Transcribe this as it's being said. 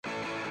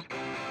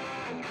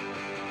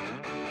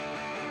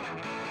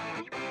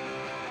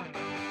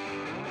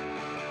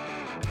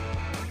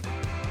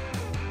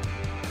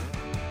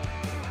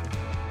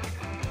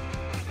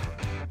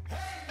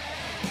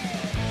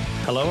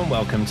Hello and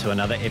welcome to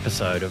another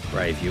episode of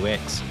Brave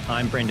UX.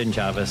 I'm Brendan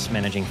Jarvis,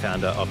 Managing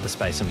Founder of The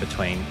Space in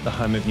Between, the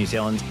home of New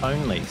Zealand's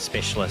only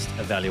specialist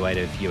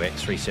evaluative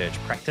UX research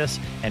practice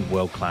and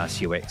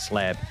world-class UX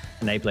lab,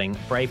 enabling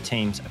brave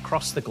teams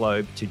across the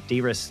globe to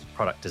de-risk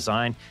product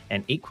design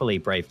and equally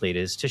brave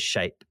leaders to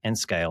shape and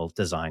scale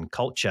design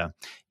culture.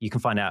 You can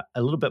find out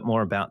a little bit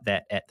more about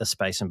that at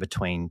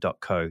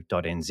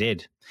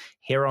thespaceinbetween.co.nz.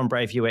 Here on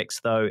Brave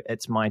UX, though,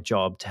 it's my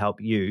job to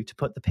help you to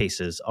put the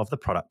pieces of the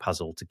product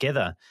puzzle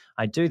together.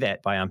 I do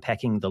that by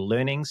unpacking the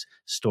learnings,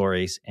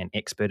 stories, and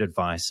expert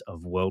advice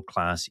of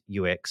world-class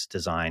UX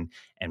design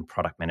and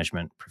product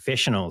management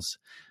professionals.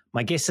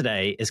 My guest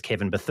today is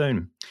Kevin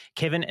Bethune.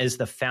 Kevin is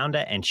the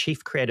founder and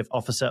chief creative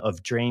officer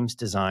of Dreams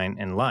Design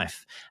and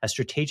Life, a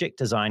strategic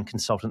design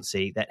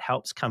consultancy that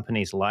helps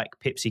companies like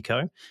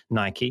PepsiCo,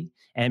 Nike,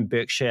 and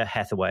Berkshire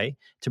Hathaway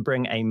to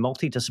bring a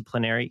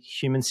multidisciplinary,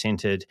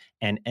 human-centered,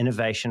 and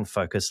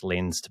innovation-focused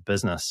lens to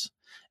business.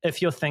 If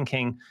you're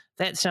thinking,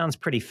 that sounds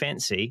pretty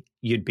fancy,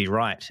 you'd be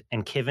right.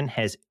 And Kevin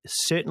has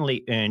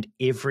certainly earned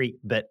every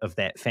bit of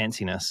that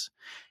fanciness.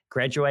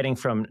 Graduating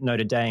from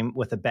Notre Dame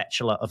with a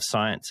Bachelor of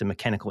Science in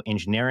Mechanical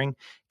Engineering,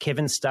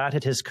 Kevin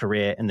started his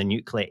career in the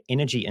nuclear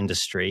energy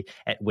industry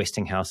at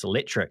Westinghouse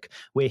Electric,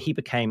 where he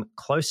became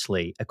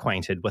closely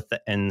acquainted with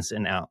the ins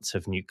and outs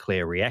of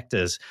nuclear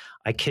reactors.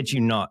 I kid you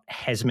not,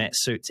 hazmat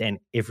suits and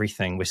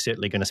everything. We're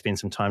certainly going to spend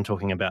some time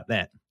talking about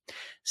that.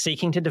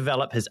 Seeking to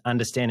develop his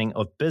understanding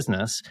of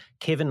business,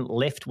 Kevin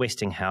left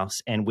Westinghouse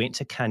and went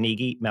to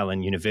Carnegie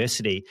Mellon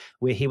University,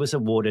 where he was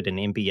awarded an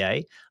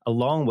MBA,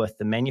 along with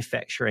the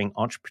Manufacturing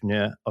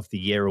Entrepreneur of the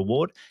Year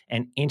Award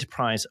and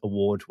Enterprise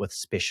Award with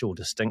special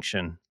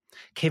distinction.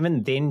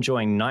 Kevin then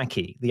joined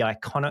Nike, the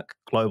iconic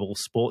global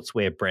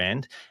sportswear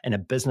brand, in a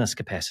business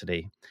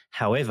capacity.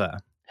 However,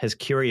 his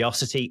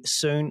curiosity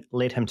soon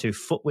led him to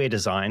footwear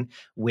design,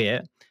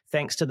 where,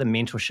 thanks to the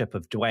mentorship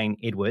of Dwayne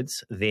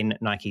Edwards, then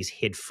Nike's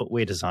head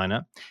footwear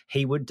designer,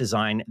 he would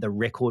design the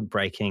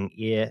record-breaking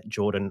Air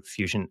Jordan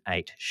Fusion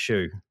 8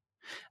 shoe.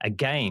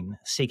 Again,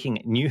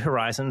 seeking new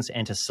horizons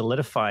and to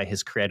solidify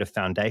his creative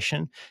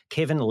foundation,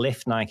 Kevin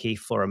left Nike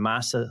for a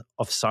Master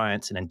of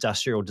Science in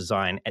Industrial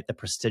Design at the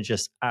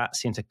prestigious Art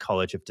Center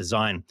College of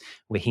Design,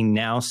 where he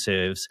now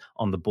serves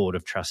on the board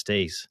of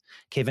trustees.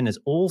 Kevin is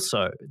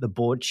also the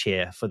board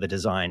chair for the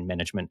Design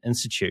Management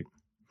Institute.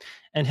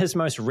 In his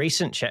most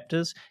recent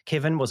chapters,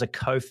 Kevin was a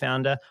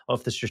co-founder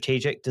of the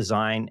strategic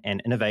design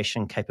and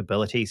innovation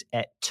capabilities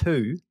at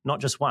two, not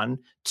just one,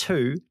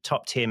 two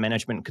top-tier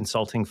management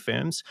consulting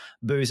firms,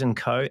 Booz &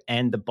 Co.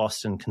 and the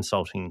Boston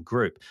Consulting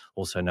Group,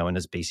 also known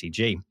as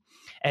BCG.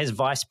 As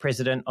Vice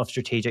President of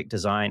Strategic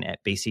Design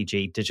at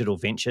BCG Digital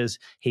Ventures,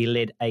 he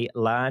led a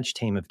large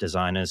team of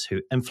designers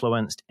who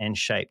influenced and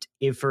shaped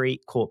every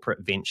corporate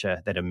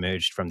venture that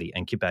emerged from the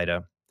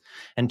incubator.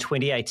 In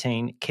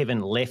 2018,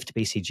 Kevin left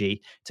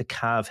BCG to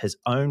carve his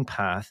own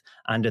path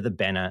under the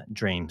banner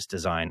Dreams,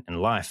 Design and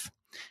Life.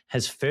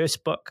 His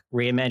first book,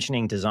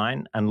 Reimagining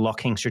Design,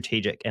 Unlocking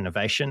Strategic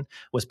Innovation,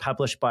 was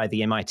published by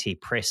the MIT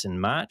Press in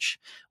March,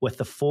 with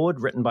the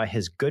foreword written by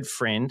his good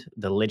friend,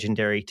 the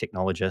legendary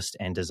technologist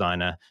and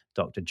designer,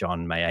 Dr.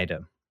 John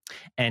Maeda.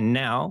 And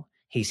now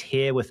he's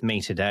here with me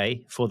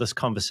today for this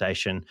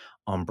conversation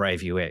on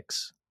Brave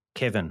UX.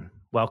 Kevin,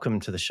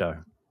 welcome to the show.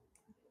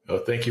 Oh,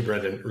 thank you,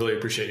 Brendan. Really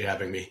appreciate you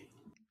having me.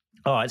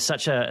 Oh, it's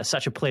such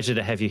a pleasure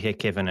to have you here,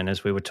 Kevin. And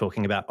as we were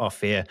talking about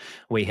off air,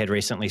 we had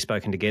recently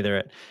spoken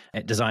together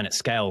at Design at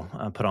Scale,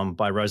 put on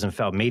by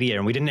Rosenfeld Media,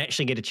 and we didn't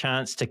actually get a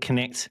chance to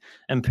connect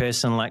in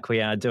person like we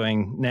are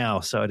doing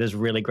now. So it is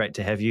really great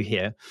to have you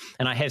here.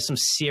 And I have some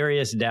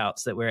serious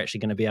doubts that we're actually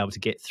going to be able to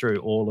get through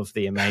all of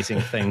the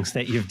amazing things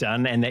that you've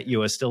done and that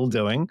you are still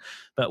doing,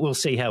 but we'll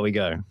see how we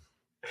go.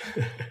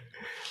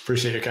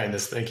 Appreciate your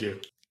kindness. Thank you.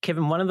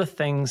 Kevin, one of the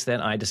things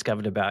that I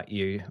discovered about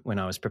you when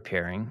I was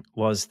preparing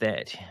was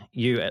that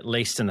you, at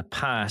least in the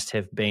past,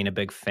 have been a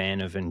big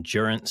fan of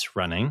endurance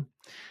running.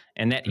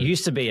 And that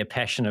used to be a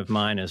passion of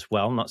mine as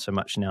well, not so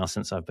much now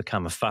since I've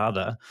become a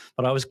father.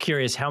 But I was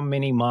curious, how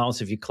many miles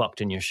have you clocked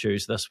in your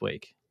shoes this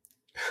week?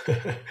 On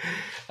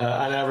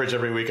average,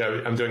 every week,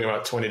 I'm doing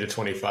about 20 to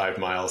 25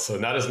 miles. So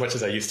not as much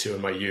as I used to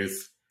in my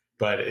youth,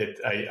 but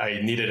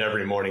I need it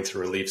every morning to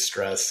relieve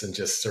stress and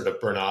just sort of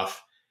burn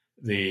off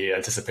the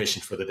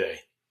anticipation for the day.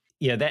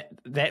 Yeah,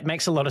 that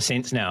makes a lot of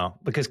sense now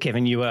because,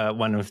 Kevin, you are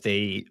one of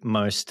the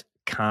most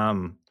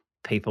calm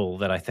people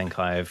that I think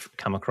I've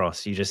come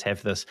across. You just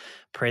have this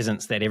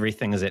presence that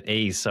everything is at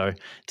ease. So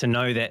to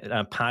know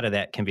that part of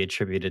that can be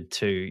attributed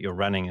to your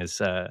running is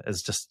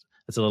just,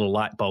 it's a little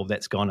light bulb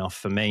that's gone off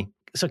for me.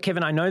 So,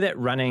 Kevin, I know that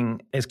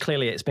running is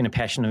clearly, it's been a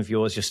passion of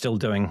yours. You're still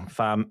doing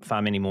far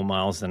many more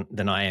miles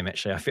than I am,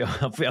 actually.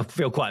 I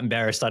feel quite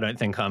embarrassed. I don't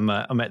think I'm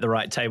at the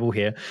right table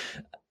here.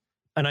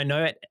 And I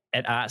know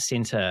at Art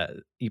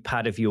Center,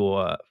 part of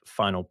your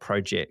final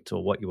project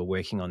or what you were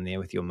working on there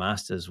with your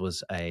masters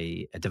was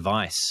a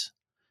device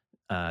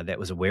that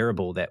was a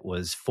wearable that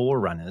was for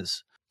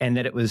runners, and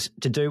that it was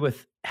to do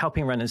with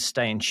helping runners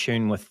stay in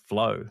tune with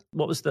flow.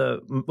 Was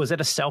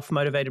that a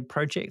self-motivated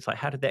project? Like,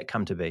 how did that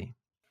come to be?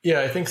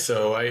 Yeah, I think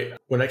so.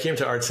 When I came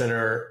to Art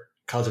Center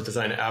College of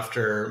Design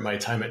after my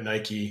time at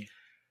Nike,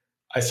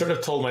 I sort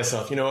of told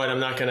myself, you know what, I'm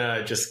not going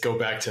to just go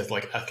back to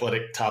like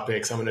athletic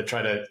topics. I'm going to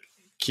try to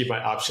keep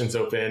my options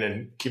open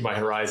and keep my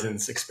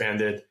horizons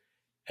expanded.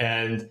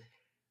 And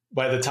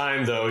by the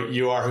time, though,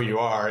 you are who you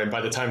are, and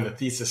by the time the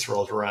thesis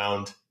rolled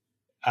around,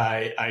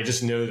 I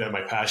just knew that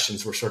my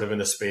passions were sort of in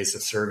the space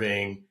of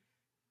serving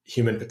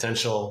human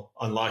potential,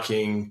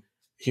 unlocking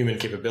human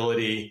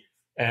capability.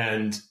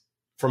 And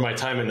from my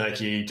time at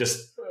Nike,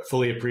 just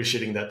fully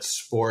appreciating that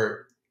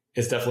sport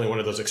is definitely one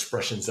of those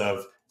expressions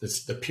of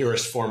this, the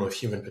purest form of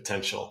human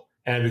potential.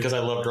 And because I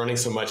loved running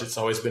so much, it's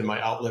always been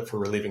my outlet for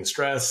relieving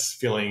stress,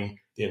 feeling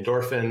the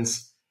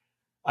endorphins.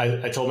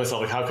 I told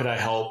myself, like, how could I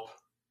help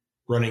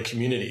running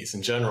communities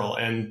in general?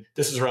 And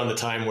this is around the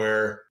time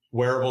where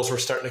wearables were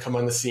starting to come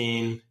on the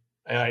scene.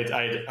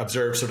 I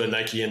observed sort of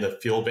Nike and the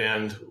Fuel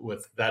Band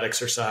with that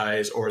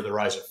exercise, or the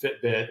rise of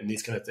Fitbit and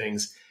these kind of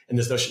things. And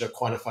this notion of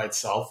quantified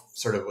self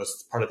sort of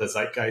was part of the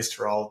zeitgeist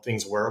for all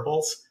things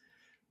wearables.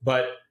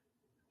 But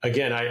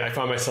again, I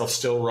found myself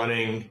still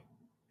running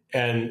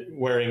and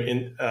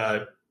wearing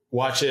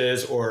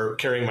watches or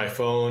carrying my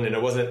phone. And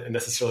it wasn't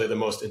necessarily the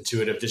most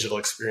intuitive digital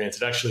experience.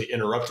 It actually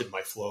interrupted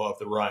my flow of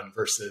the run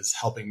versus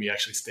helping me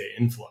actually stay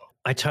in flow.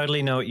 I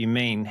totally know what you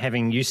mean.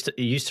 Having used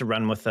to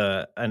run with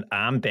an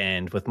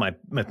armband with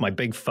my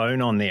big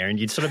phone on there, and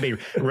you'd sort of be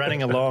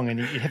running along,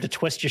 and you'd have to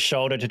twist your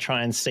shoulder to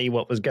try and see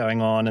what was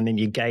going on, and then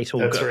your gait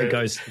all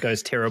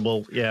goes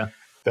terrible. Yeah,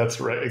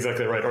 that's right,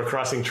 exactly right. Or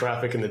crossing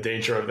traffic and the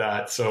danger of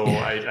that. So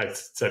I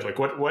said, like,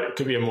 what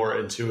could be a more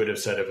intuitive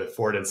set of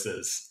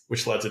affordances,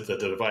 which led to the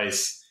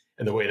device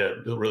and the way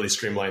to really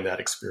streamline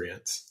that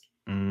experience.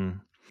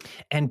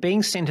 And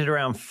being centered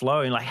around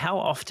flow, like how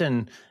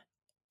often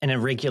in a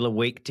regular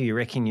week do you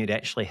reckon you'd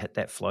actually hit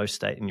that flow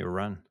state in your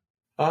run?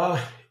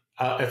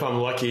 If I'm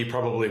lucky,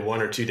 probably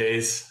 1 or 2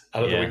 days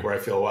out of the week where I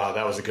feel, wow,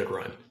 that was a good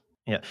run.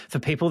 Yeah. For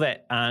people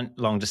that aren't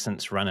long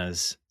distance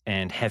runners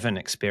and haven't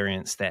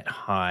experienced that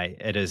high,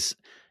 it is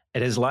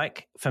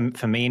like,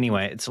 for me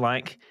anyway, it's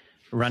like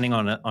running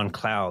on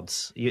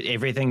clouds.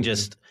 Everything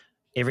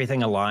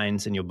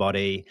aligns in your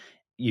body.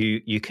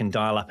 You can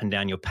dial up and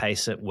down your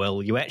pace at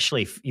will.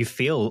 You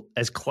feel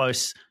as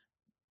close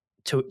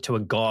to a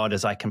god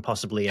as I can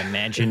possibly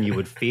imagine you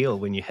would feel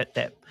when you hit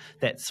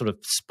that sort of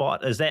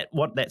spot. Is that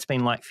what that's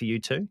been like for you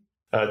too?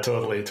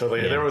 Totally.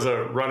 Yeah. There was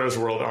a Runner's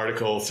World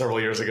article several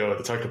years ago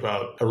that talked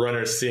about a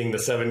runner seeing the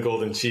 7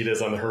 golden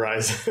cheetahs on the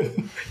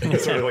horizon.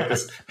 It's sort of like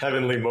this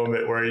heavenly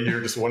moment where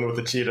you're just one with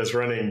the cheetahs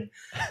running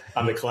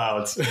on the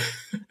clouds.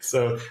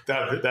 So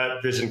that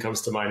vision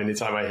comes to mind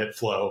anytime I hit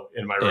flow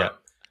in my run.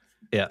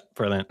 Yeah,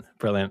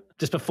 brilliant.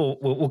 Just before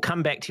we'll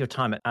come back to your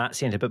time at Art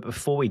Center, but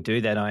before we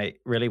do that, I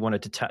really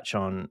wanted to touch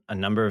on a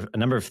number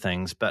of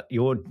things. But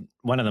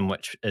one of them,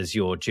 which is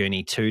your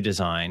journey to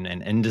design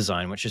and in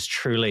design, which is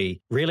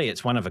truly, really,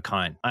 it's one of a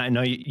kind. I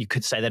know you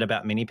could say that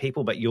about many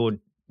people, but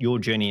your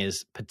journey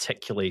is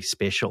particularly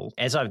special.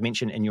 As I've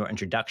mentioned in your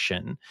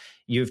introduction,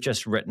 you've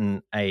just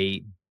written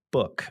a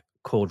book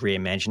called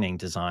Reimagining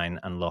Design: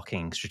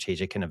 Unlocking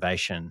Strategic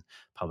Innovation,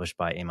 published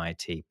by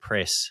MIT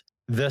Press.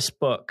 This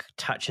book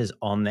touches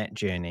on that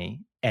journey,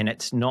 and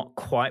it's not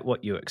quite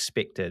what you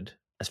expected,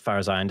 as far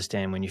as I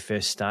understand, when you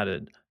first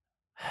started.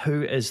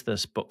 Who is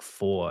this book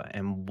for,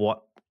 and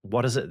what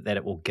is it that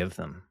it will give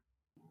them?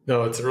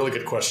 No, it's a really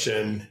good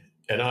question.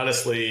 And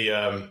honestly,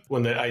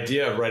 when the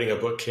idea of writing a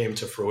book came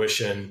to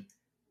fruition,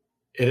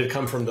 it had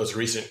come from those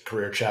recent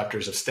career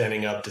chapters of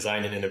standing up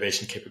design and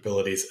innovation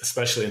capabilities,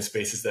 especially in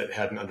spaces that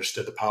hadn't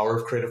understood the power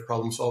of creative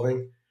problem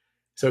solving.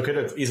 So it could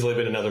have easily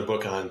been another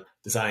book on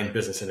design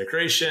business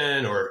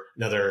integration, or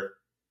another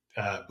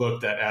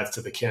book that adds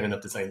to the canon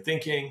of design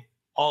thinking.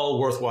 All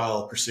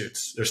worthwhile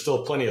pursuits. There's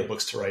still plenty of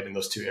books to write in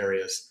those two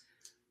areas.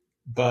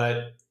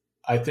 But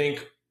I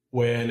think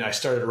when I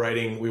started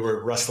writing, we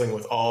were wrestling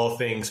with all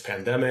things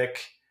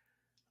pandemic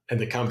and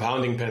the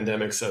compounding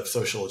pandemics of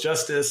social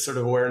justice sort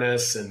of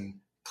awareness and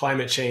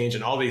climate change,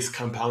 and all these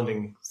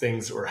compounding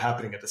things were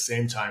happening at the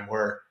same time,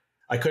 where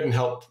I couldn't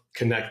help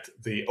connect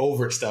the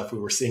overt stuff we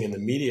were seeing in the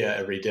media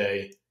every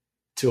day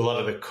to a lot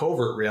of the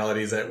covert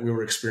realities that we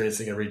were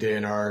experiencing every day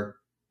in our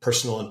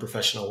personal and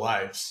professional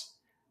lives.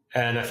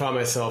 And I found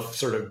myself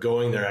sort of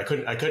going there. I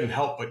couldn't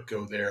help but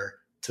go there,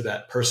 to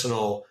that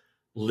personal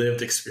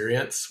lived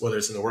experience, whether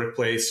it's in the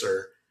workplace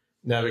or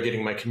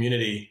navigating my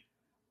community,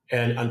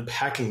 and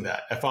unpacking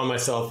that. I found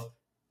myself,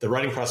 the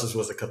writing process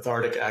was a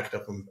cathartic act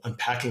of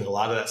unpacking a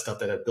lot of that stuff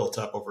that had built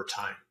up over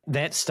time.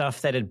 That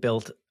stuff that had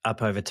built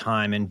up over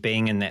time, and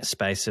being in that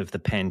space of the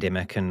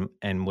pandemic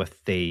and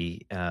with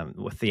the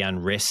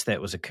unrest that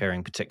was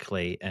occurring,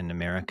 particularly in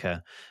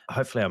America.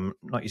 Hopefully I'm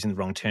not using the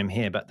wrong term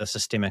here, but the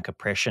systemic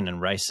oppression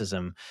and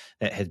racism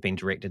that has been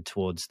directed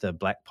towards the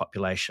Black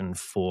population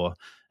for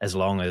as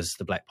long as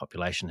the Black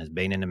population has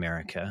been in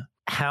America.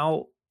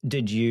 How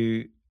did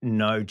you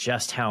know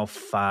just how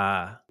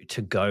far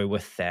to go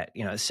with that.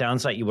 You know, it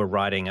sounds like you were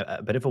riding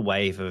a bit of a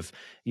wave of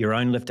your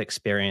own lived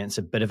experience,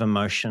 a bit of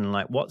emotion.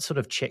 Like, what sort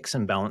of checks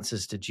and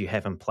balances did you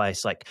have in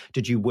place? Like,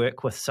 did you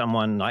work with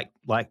someone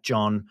like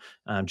John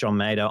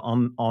Mader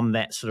on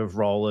that sort of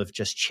role of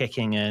just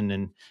checking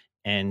in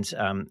and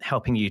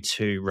helping you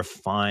to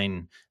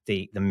refine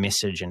the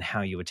message and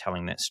how you were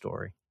telling that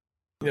story?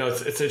 You know,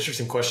 it's an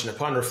interesting question.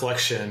 Upon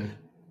reflection,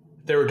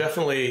 there were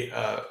definitely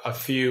a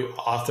few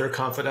author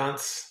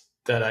confidants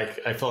that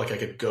I felt like I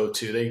could go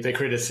to. They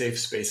created safe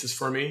spaces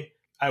for me.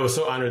 I was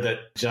so honored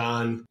that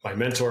John, my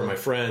mentor, my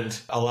friend,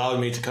 allowed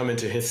me to come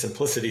into his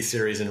Simplicity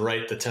series and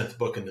write the 10th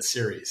book in the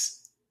series.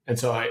 And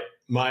so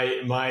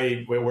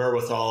my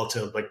wherewithal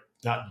to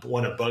not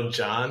want to bug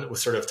John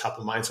was sort of top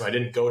of mind. So I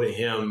didn't go to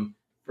him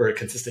for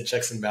consistent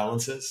checks and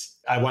balances.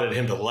 I wanted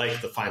him to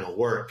like the final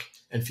work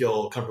and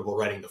feel comfortable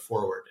writing the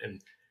foreword.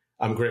 And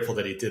I'm grateful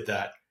that he did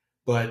that.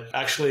 But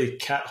actually,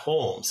 Kat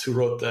Holmes, who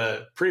wrote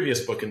the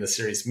previous book in the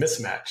series,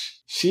 Mismatch,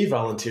 she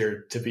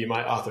volunteered to be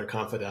my author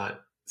confidant,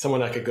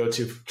 someone I could go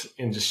to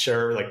and just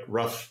share like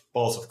rough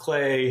balls of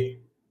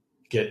clay,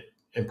 get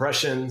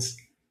impressions.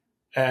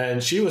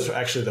 And she was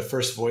actually the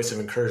first voice of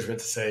encouragement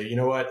to say, you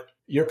know what,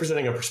 you're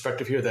presenting a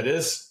perspective here that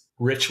is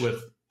rich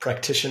with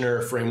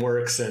practitioner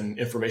frameworks and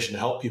information to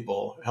help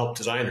people, help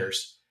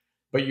designers,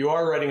 but you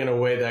are writing in a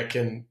way that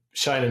can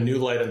shine a new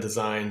light on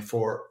design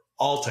for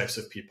all types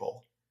of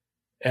people.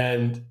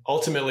 And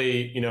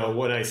ultimately, you know,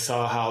 when I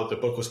saw how the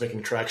book was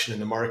making traction in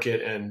the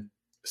market and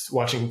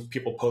watching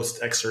people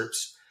post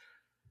excerpts,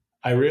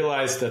 I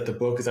realized that the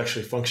book is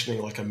actually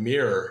functioning like a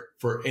mirror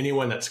for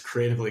anyone that's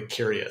creatively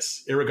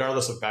curious,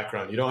 irregardless of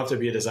background. You don't have to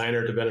be a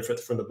designer to benefit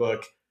from the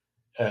book.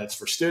 It's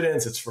for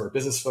students, it's for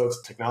business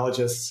folks,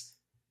 technologists.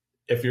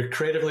 If you're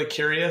creatively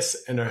curious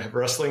and are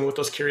wrestling with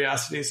those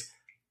curiosities,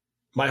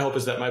 my hope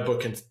is that my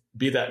book can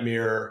be that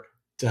mirror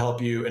to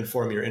help you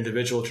inform your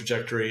individual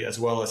trajectory as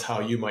well as how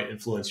you might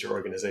influence your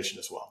organization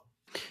as well.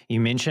 You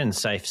mentioned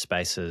safe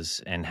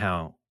spaces and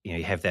how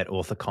you have that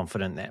author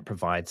confident that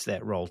provides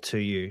that role to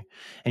you.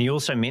 And you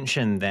also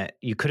mentioned that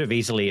you could have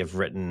easily have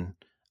written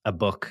a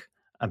book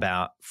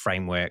about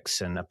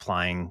frameworks and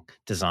applying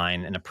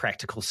design in a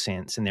practical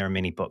sense. And there are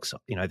many books,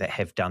 you know, that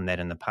have done that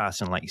in the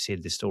past. And like you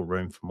said, there's still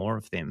room for more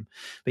of them.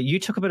 But you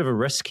took a bit of a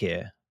risk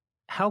here.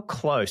 How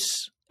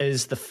close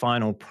is the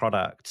final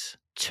product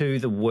to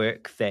the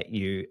work that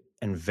you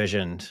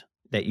envisioned,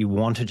 that you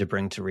wanted to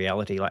bring to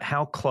reality? Like,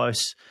 how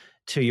close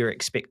to your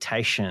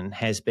expectation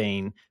has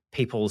been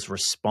people's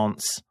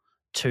response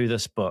to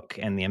this book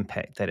and the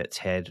impact that it's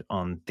had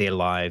on their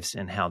lives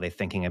and how they're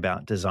thinking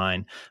about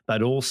design,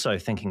 but also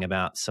thinking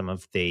about some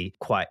of the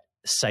quite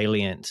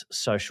salient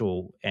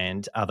social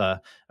and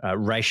other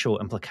racial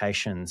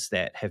implications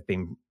that have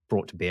been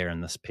brought to bear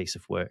in this piece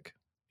of work?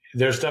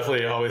 There's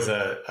definitely always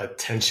a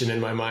tension in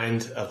my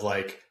mind of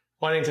like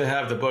wanting to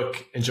have the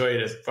book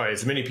enjoyed by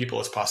as many people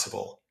as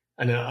possible.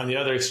 And on the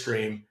other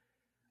extreme,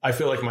 I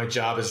feel like my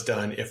job is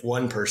done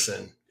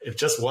if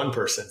just one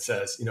person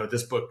says, you know,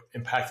 this book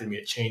impacted me,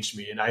 it changed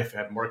me, and I've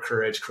had more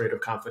courage, creative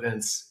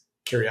confidence,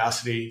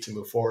 curiosity to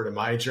move forward in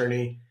my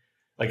journey.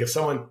 Like if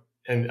someone,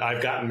 and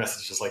I've gotten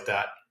messages like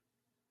that,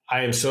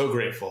 I am so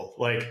grateful.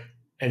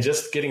 And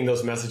just getting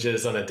those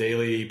messages on a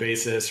daily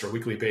basis or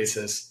weekly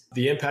basis,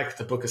 the impact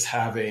that the book is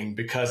having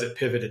because it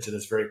pivoted to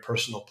this very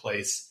personal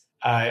place,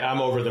 I'm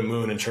over the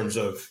moon in terms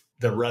of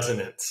the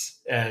resonance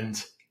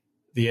and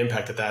the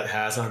impact that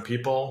has on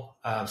people.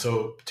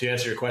 So to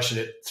answer your question,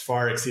 it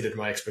far exceeded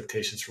my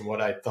expectations from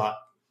what I thought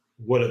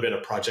would have been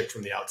a project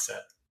from the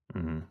outset.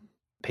 Mm-hmm.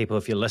 People,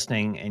 if you're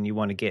listening and you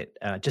want to get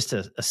just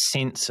a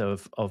sense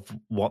of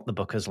what the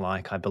book is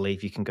like, I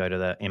believe you can go to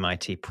the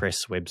MIT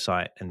Press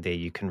website and there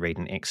you can read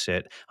an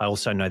excerpt. I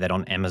also know that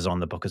on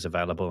Amazon the book is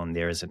available and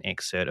there is an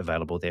excerpt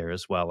available there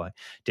as well. I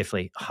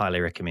definitely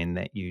highly recommend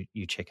that you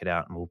check it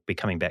out, and we'll be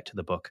coming back to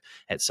the book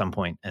at some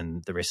point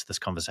in the rest of this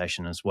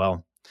conversation as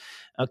well.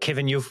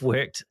 Kevin, you've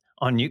worked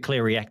on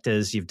nuclear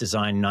reactors, you've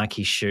designed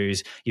Nike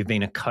shoes, you've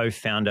been a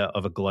co-founder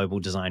of a global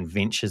design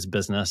ventures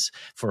business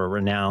for a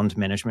renowned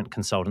management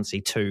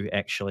consultancy, two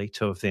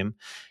of them.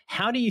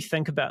 How do you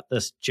think about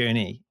this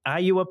journey? Are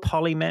you a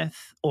polymath,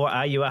 or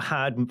are you a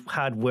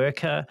hard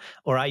worker,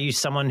 or are you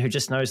someone who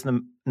just knows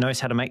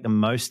how to make the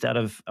most out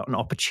of an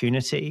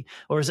opportunity,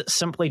 or is it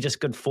simply just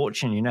good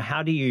fortune? You know,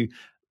 how do you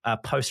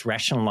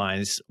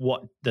post-rationalize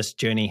what this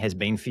journey has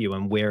been for you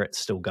and where it's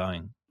still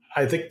going?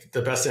 I think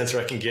the best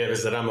answer I can give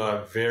is that I'm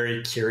a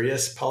very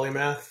curious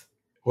polymath.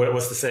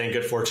 What's the saying?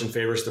 Good fortune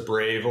favors the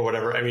brave, or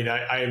whatever. I mean,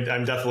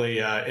 I'm definitely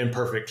an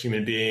imperfect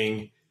human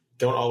being.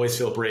 Don't always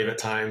feel brave at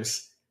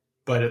times.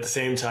 But at the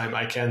same time,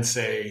 I can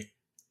say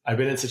I've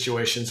been in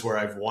situations where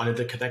I've wanted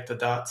to connect the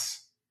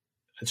dots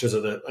in terms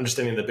of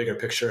understanding the bigger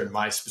picture and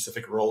my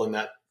specific role in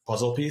that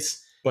puzzle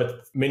piece.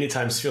 But many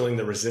times feeling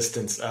the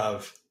resistance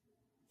of,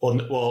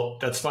 well,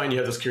 that's fine. You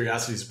have those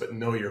curiosities, but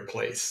know your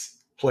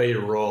place, play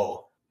your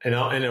role. And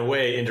in a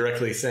way,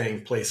 indirectly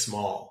saying, play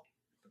small,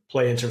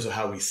 play in terms of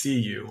how we see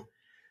you.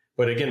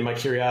 But again, my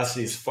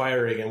curiosity is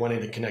firing and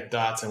wanting to connect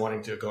dots and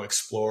wanting to go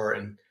explore.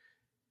 And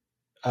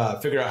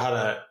figure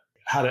out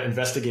how to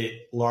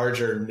investigate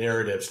larger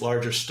narratives,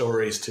 larger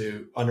stories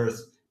to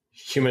unearth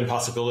human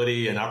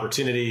possibility and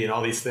opportunity and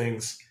all these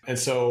things. And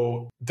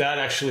so that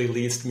actually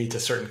leads me to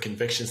certain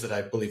convictions that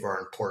I believe are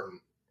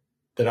important,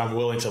 that I'm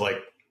willing to like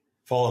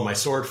fall on my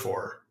sword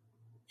for,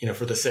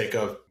 for the sake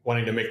of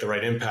wanting to make the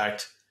right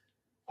impact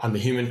on the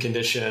human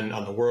condition,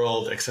 on the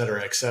world, et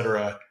cetera, et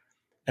cetera.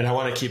 And I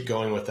want to keep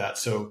going with that.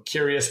 So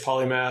curious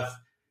polymath,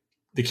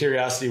 the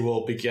curiosity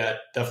will beget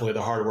definitely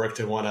the hard work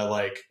to want to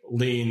like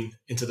lean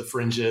into the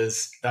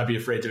fringes, not be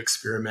afraid to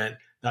experiment,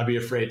 not be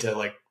afraid to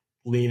like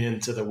lean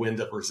into the wind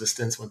of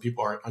resistance when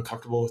people are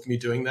uncomfortable with me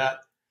doing that.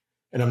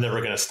 And I'm never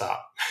going to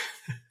stop.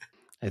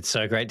 It's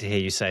so great to hear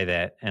you say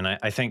that. And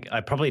I think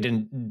I probably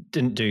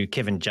didn't do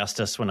Kevin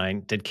justice when I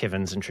did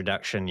Kevin's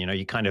introduction.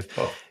 You kind of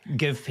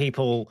give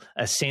people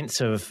a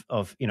sense of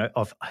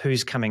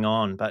who's coming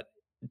on, but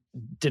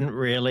didn't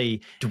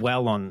really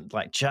dwell on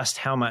like just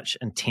how much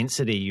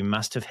intensity you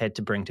must have had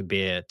to bring to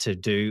bear to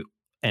do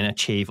and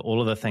achieve all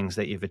of the things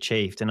that you've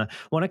achieved. And I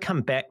want to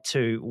come back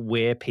to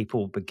where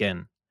people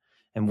begin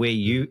and where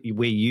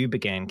you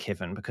began,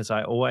 Kevin, because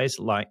I always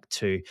like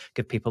to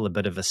give people a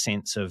bit of a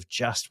sense of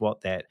just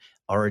what that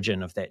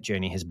origin of that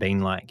journey has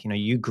been like.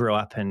 You grew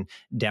up in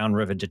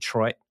downriver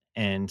Detroit,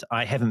 and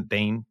I haven't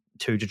been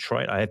to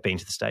Detroit. I have been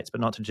to the States,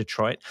 but not to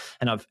Detroit.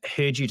 And I've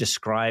heard you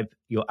describe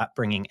your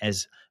upbringing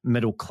as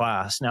middle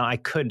class. Now, I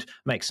could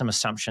make some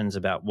assumptions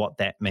about what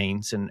that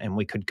means, and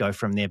we could go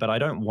from there, but I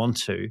don't want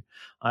to.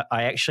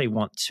 I actually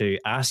want to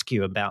ask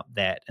you about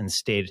that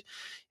instead.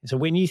 So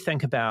when you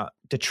think about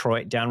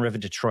Detroit, downriver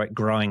Detroit,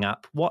 growing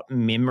up, what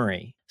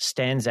memory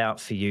stands out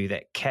for you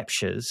that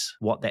captures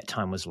what that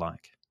time was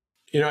like?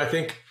 I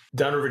think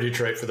downriver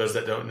Detroit, for those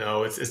that don't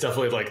know, it's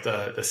definitely like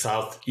the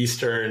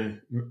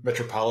southeastern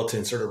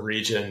metropolitan sort of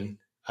region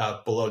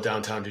below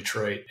downtown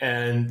Detroit.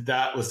 And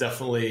that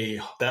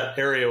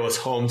area was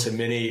home to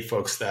many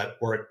folks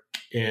that work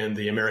in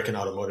the American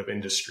automotive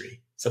industry.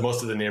 So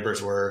most of the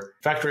neighbors were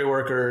factory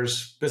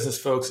workers, business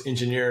folks,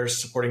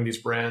 engineers supporting these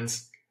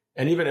brands.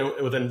 And even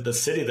within the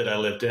city that I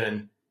lived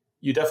in,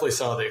 you definitely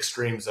saw the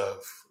extremes of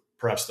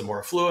perhaps the more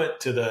affluent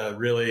to the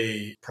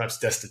really perhaps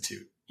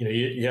destitute.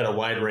 You had a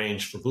wide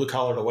range from blue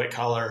collar to white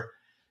collar.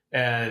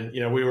 And,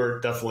 we were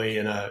definitely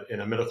in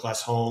a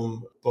middle-class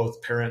home.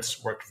 Both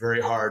parents worked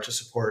very hard to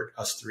support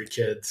us three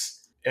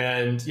kids.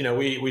 And,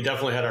 we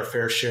definitely had our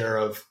fair share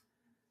of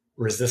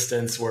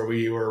resistance where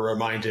we were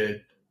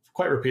reminded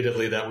quite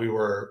repeatedly that we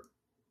were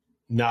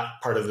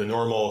not part of the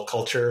normal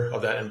culture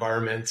of that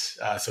environment.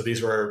 So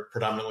these were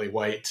predominantly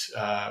white,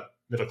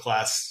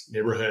 middle-class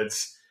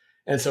neighborhoods.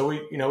 And so we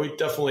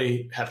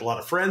definitely had a lot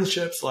of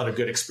friendships, a lot of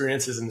good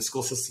experiences in the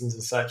school systems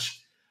and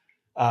such.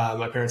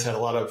 My parents had a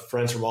lot of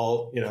friends from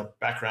all,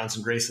 backgrounds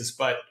and races,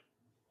 but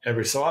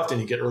every so often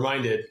you get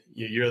reminded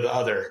you're the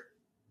other,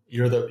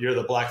 you're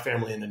the Black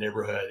family in the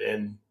neighborhood.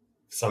 And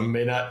some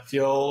may not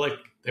feel like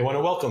they want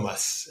to welcome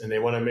us and they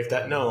want to make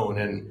that known.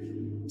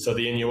 And so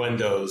the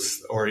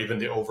innuendos or even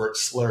the overt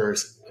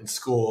slurs in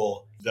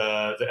school,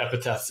 the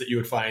epithets that you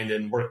would find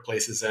in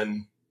workplaces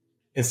and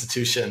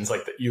institutions,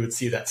 like that, you would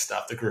see that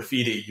stuff, the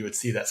graffiti, you would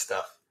see that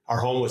stuff.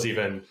 Our home was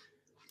even,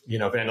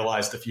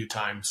 vandalized a few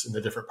times in the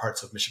different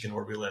parts of Michigan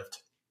where we lived.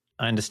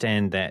 I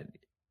understand that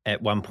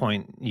at one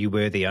point you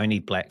were the only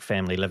Black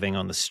family living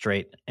on the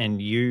street,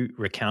 and you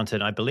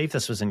recounted, I believe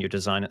this was in your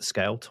Design at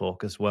Scale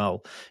talk as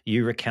well,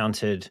 you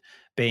recounted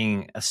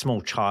being a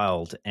small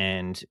child,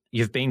 and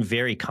you've been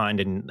very kind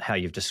in how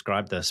you've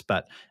described this,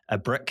 but a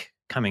brick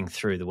coming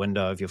through the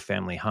window of your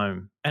family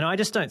home. And I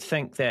just don't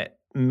think that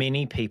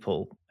many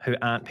people who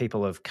aren't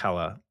people of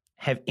color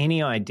have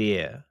any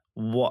idea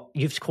what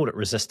you've called it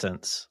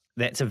resistance.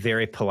 That's a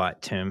very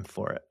polite term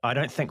for it. I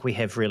don't think we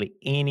have really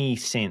any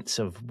sense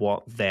of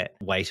what that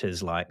weight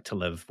is like to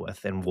live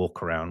with and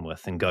walk around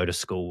with and go to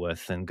school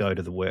with and go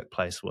to the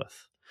workplace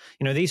with.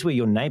 These were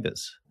your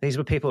neighbors. These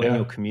were people in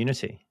your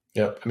community.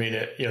 Yeah. I mean,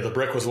 the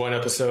brick was one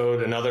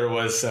episode. Another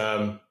was,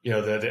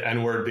 the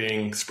N-word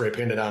being spray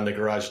painted on the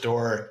garage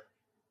door.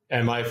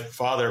 And my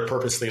father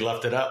purposely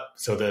left it up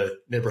so the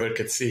neighborhood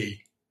could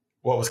see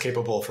what was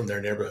capable from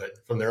their neighborhood,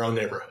 from their own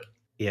neighborhood.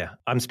 Yeah,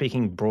 I'm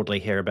speaking broadly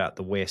here about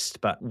the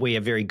West, but we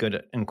are very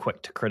good and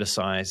quick to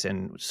criticize,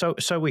 and so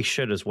we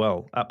should as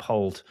well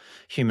uphold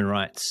human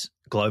rights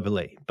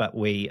globally. But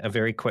we are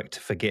very quick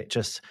to forget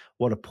just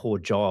what a poor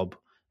job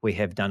we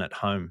have done at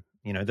home.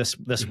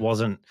 This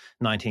wasn't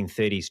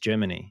 1930s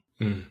Germany.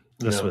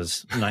 This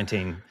was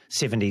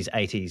 1970s,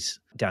 80s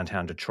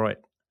downtown Detroit.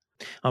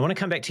 I want to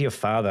come back to your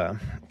father.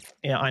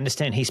 I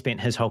understand he spent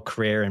his whole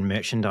career in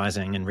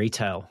merchandising and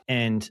retail,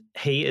 and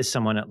he is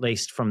someone, at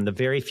least from the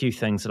very few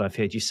things that I've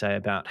heard you say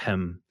about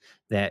him,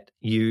 that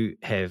you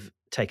have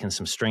taken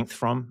some strength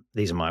from.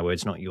 These are my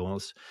words, not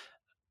yours.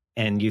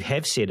 And you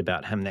have said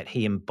about him that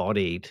he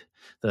embodied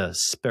the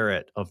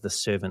spirit of the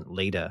servant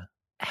leader.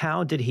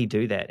 How did he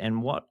do that,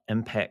 and what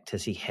impact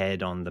has he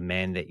had on the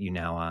man that you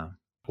now are?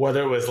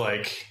 Whether it was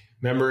like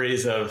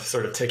memories of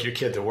sort of take your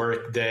kid to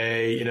work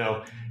day,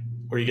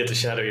 where you get to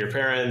shadow your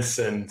parents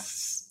and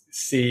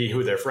see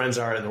who their friends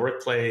are in the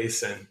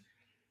workplace, and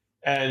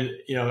And,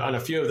 on a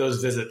few of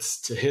those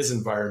visits to his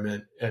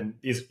environment, and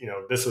these,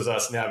 this was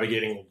us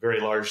navigating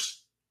very large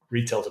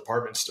retail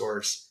department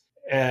stores,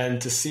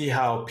 and to see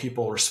how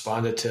people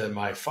responded to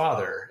my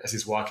father as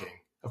he's walking.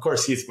 Of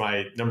course, he's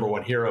my number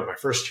one hero, my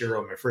first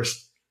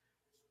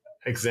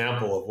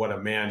example of what a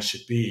man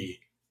should be,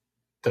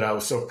 that I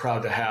was so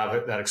proud to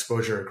have that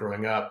exposure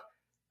growing up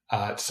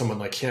to someone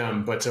like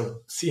him. But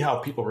to see how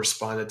people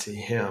responded to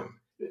him,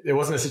 it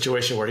wasn't a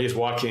situation where he's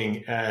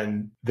walking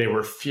and they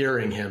were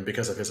fearing him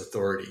because of his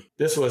authority.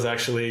 This was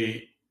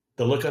actually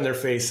the look on their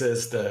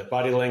faces, the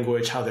body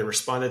language, how they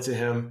responded to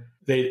him.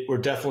 They were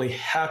definitely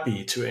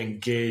happy to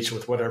engage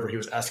with whatever he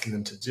was asking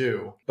them to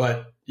do.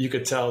 But you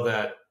could tell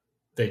that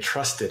they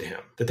trusted him,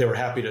 that they were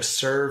happy to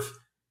serve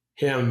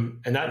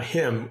him, and not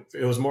him.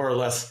 It was more or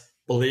less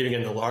believing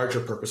in the larger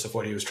purpose of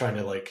what he was trying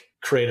to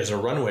create as a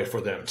runway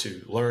for them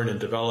to learn and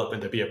develop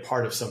and to be a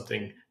part of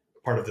something,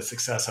 part of the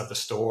success of the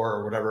store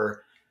or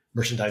whatever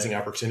merchandising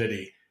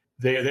opportunity.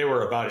 They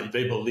were about it.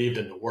 They believed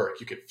in the work.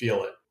 You could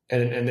feel it.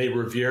 And they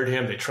revered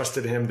him. They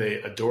trusted him. They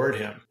adored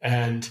him.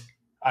 And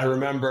I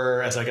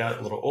remember as I got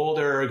a little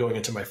older, going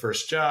into my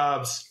first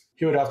jobs,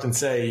 he would often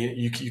say,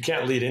 you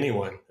can't lead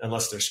anyone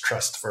unless there's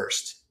trust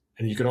first.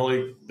 And you can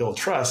only build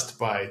trust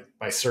by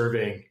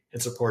serving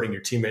and supporting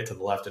your teammate to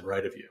the left and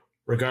right of you.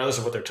 Regardless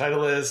of what their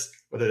title is,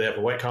 whether they have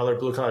a white collar,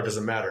 blue collar,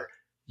 doesn't matter.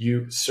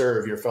 You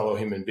serve your fellow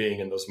human being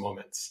in those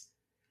moments,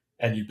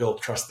 and you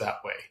build trust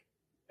that way.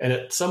 And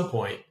at some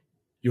point,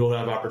 you will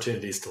have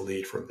opportunities to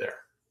lead from there.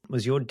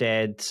 Was your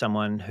dad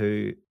someone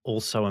who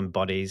also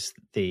embodies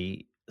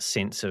the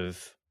sense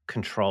of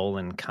control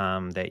and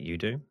calm that you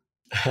do?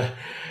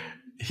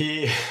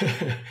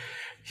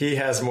 He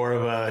has more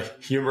of a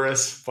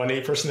humorous, funny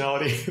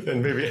personality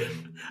than maybe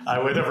I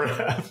would ever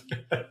have.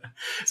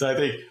 So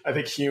I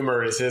think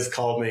humor is his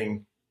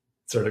calming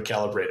sort of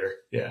calibrator.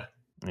 Yeah.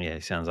 Yeah,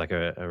 he sounds like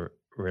a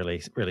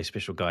really, really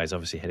special guy. He's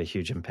obviously had a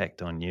huge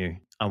impact on you.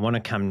 I want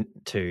to come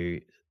to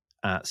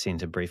Art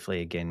Center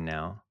briefly again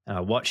now. I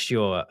watched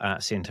your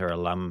Art Center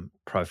alum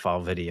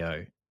profile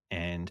video,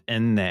 and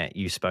in that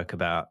you spoke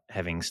about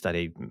having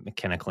studied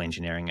mechanical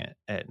engineering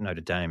at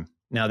Notre Dame.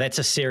 Now, that's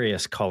a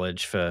serious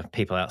college for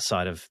people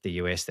outside of the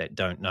US that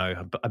don't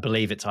know. I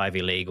believe it's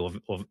Ivy League or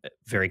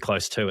very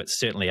close to. It's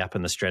certainly up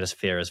in the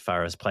stratosphere as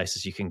far as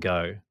places you can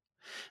go.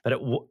 But it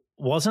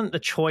wasn't the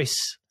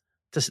choice.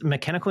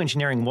 Mechanical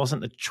engineering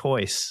wasn't the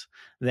choice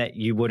that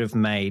you would have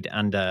made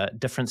under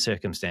different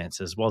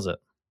circumstances, was it?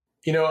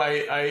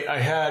 I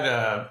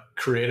had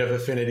creative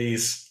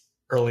affinities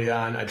early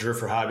on. I drew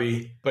for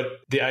hobby,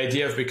 but the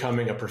idea of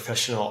becoming a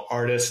professional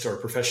artist or a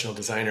professional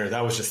designer,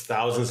 that was just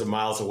thousands of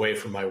miles away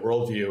from my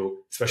worldview,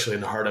 especially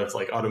in the heart of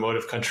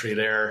automotive country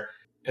there.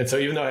 And so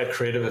even though I had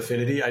creative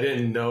affinity, I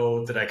didn't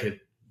know that I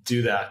could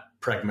do that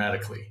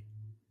pragmatically.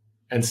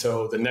 And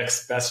so the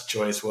next best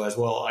choice was,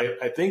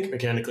 I think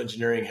mechanical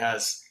engineering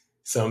has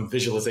some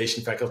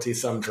visualization faculty,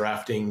 some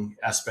drafting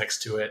aspects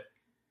to it.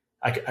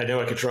 I know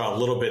I could draw a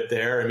little bit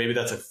there, and maybe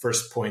that's a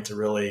first point to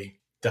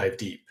really dive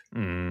deep.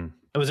 Mm.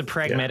 It was a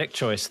pragmatic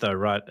choice, though,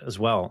 right? As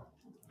well,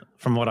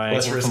 from what I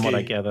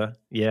gather.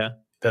 Yeah,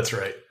 that's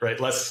right. Right,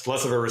 less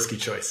of a risky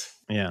choice.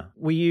 Yeah.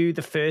 Were you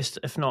the first,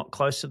 if not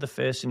close to the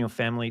first, in your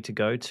family to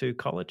go to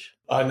college?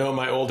 No,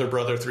 my older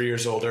brother, 3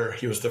 years older,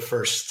 he was the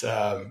first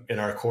in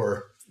our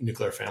core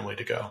nuclear family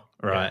to go.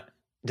 Right.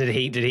 Yeah.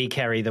 Did he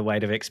carry the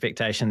weight of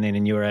expectation then,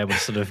 and you were able to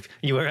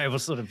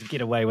sort of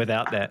get away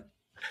without that?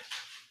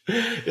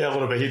 Yeah, a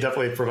little bit. He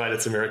definitely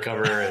provided some air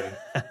cover, and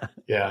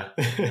yeah.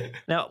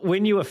 Now,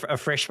 when you were a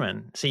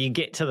freshman, so you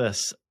get to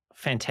this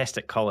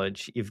fantastic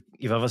college,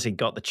 you've obviously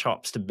got the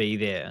chops to be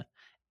there,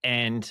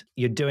 and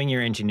you're doing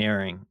your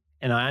engineering.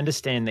 And I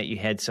understand that you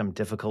had some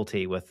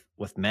difficulty with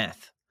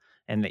math,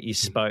 and that you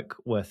spoke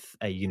with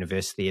a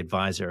university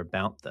advisor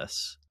about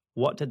this.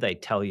 What did they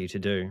tell you to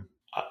do?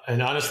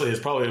 And honestly,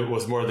 it probably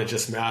was more than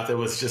just math. It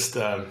was just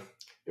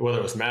whether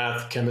it was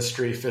math,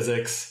 chemistry,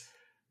 physics.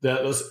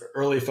 Those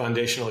early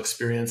foundational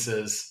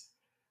experiences,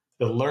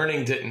 the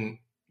learning didn't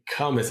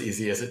come as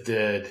easy as it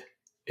did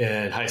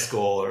in high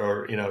school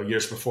or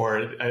years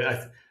before.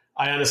 I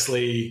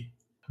honestly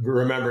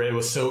remember it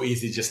was so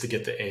easy just to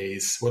get the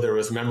A's, whether it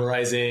was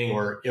memorizing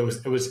or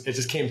it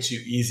just came too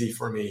easy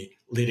for me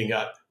leading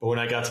up. But when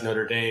I got to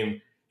Notre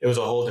Dame, it was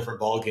a whole different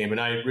ballgame, and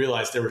I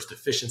realized there was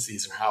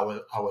deficiencies in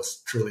how I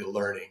was truly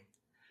learning.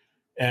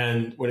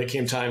 And when it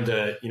came time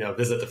to,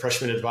 visit the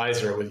freshman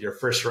advisor with your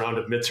first round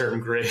of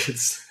midterm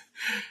grades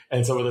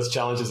and some of those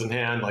challenges in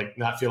hand, like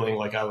not feeling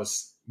like I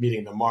was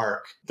meeting the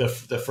mark, the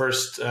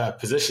first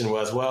position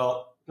was,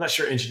 I'm not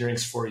sure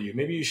engineering's for you.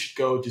 Maybe you should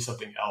go do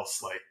something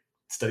else, like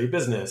study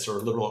business or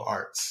liberal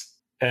arts.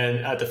 And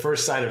at the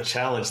first sign of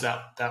challenge,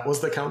 that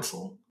was the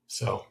counsel.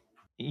 So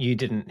you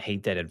didn't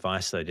heed that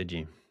advice, though, did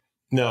you?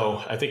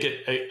 No, I think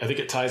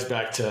it ties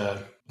back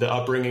to the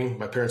upbringing,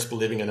 my parents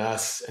believing in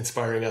us,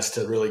 inspiring us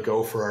to really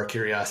go for our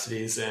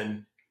curiosities.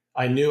 And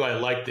I knew I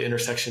liked the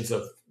intersections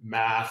of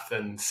math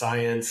and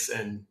science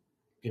and,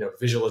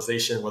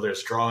 visualization, whether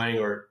it's drawing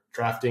or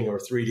drafting or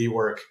 3D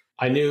work.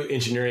 I knew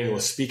engineering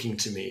was speaking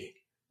to me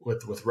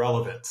with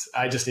relevance.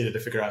 I just needed to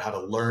figure out how to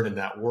learn in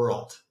that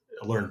world,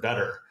 learn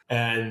better.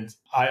 And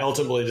I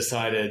ultimately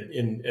decided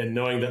in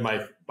knowing that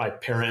my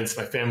parents,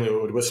 my family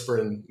would whisper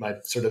in my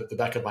sort of the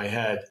back of my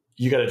head,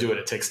 you got to do what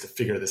it takes to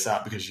figure this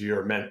out because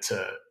you're meant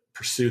to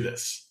pursue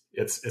this.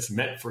 It's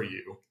meant for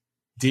you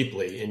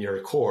deeply in your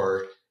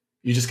core.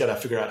 You just got to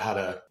figure out how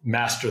to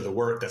master the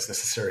work that's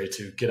necessary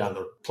to get on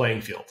the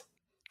playing field.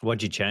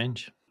 What'd you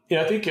change?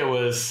 I think it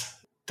was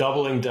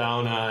doubling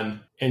down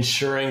on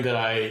ensuring that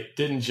I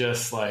didn't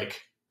just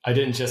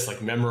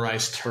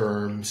memorize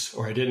terms,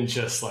 or I didn't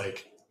just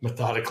like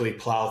methodically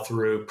plow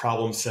through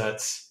problem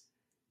sets,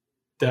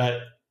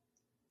 that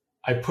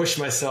I pushed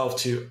myself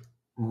to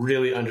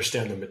really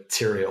understand the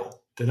material,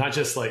 to not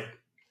just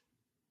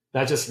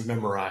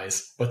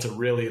memorize, but to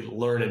really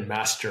learn and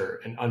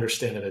master and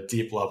understand at a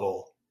deep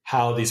level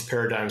how these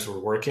paradigms were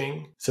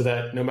working, so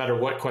that no matter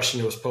what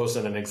question was posed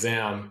on an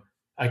exam,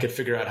 I could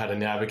figure out how to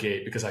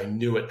navigate because I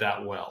knew it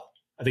that well.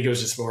 I think it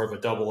was just more of a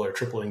double or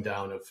tripling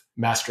down of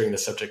mastering the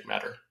subject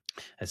matter.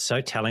 It's so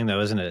telling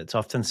though, isn't it? It's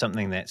often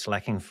something that's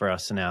lacking for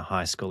us in our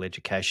high school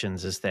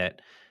educations, is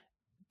that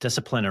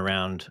discipline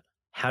around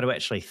how to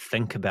actually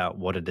think about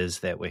what it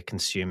is that we're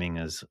consuming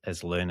as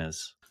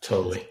learners.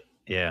 Totally.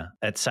 Yeah,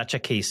 it's such a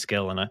key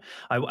skill. And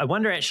I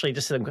wonder actually,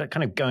 just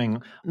kind of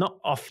going not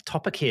off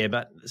topic here,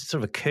 but it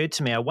sort of occurred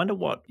to me, I wonder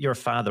what, you're a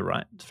father,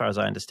 right? As far as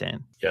I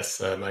understand.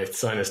 Yes, my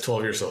son is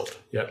 12 years old.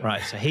 Yep.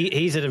 Right. So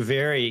he's at a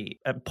very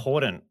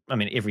important, I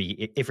mean,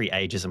 every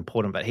age is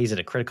important, but he's at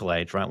a critical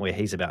age, right, where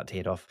he's about to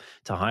head off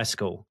to high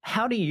school.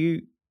 How do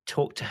you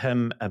talk to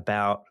him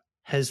about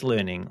his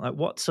learning? Like,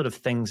 what sort of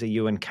things are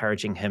you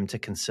encouraging him to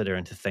consider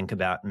and to think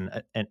about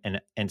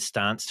and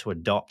stance to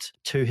adopt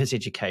to his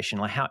education?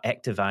 Like, how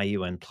active are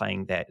you in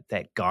playing that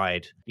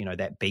guide,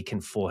 that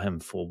beacon for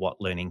him for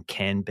what learning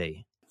can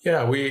be?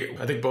 Yeah,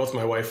 I think both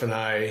my wife and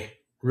I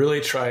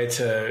really try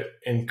to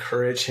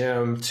encourage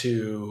him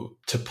to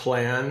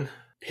plan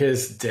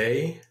his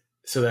day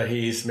so that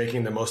he's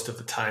making the most of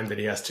the time that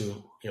he has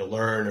to,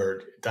 learn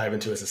or dive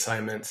into his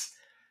assignments,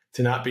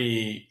 to not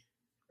be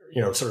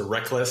sort of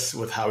reckless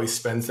with how he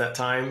spends that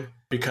time,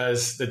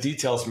 because the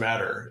details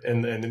matter.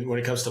 And when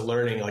it comes to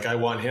learning, like, I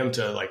want him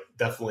to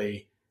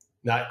definitely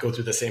not go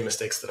through the same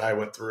mistakes that I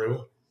went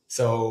through.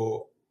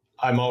 So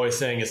I'm always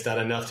saying it's not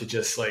enough to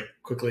just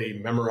quickly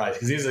memorize,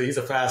 because he's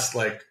a fast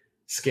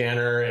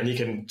scanner, and he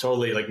can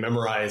totally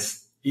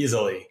memorize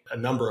easily a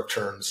number of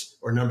terms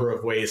or a number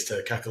of ways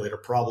to calculate a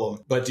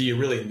problem. But do you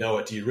really know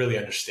it? Do you really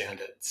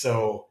understand it?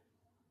 So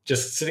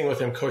just sitting with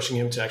him, coaching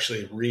him to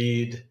actually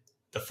read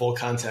the full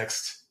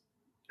context,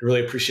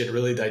 really appreciate it,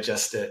 really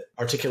digest it,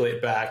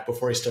 articulate back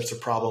before he starts a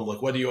problem.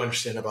 Like, what do you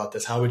understand about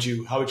this? How would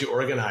you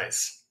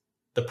organize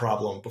the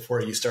problem before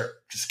you start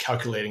just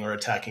calculating or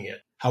attacking it?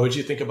 How would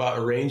you think about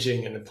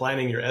arranging and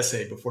planning your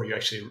essay before you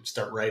actually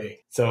start writing?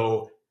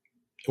 So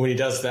when he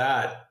does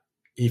that,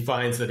 he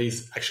finds that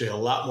he's actually a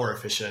lot more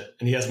efficient,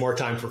 and he has more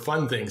time for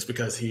fun things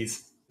because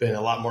he's been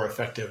a lot more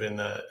effective in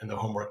the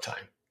homework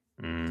time.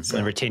 So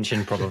the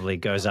retention probably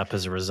goes up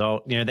as a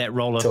result. That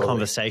role of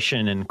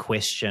conversation and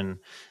question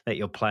that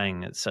you're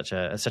playing, it's such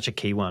a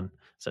key one.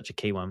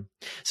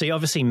 So you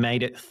obviously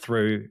made it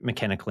through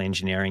mechanical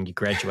engineering. You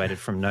graduated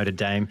from Notre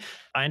Dame.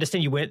 I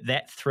understand you weren't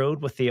that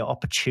thrilled with the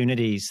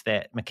opportunities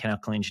that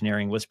mechanical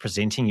engineering was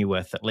presenting you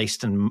with, at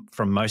least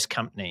from most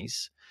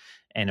companies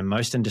and in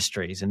most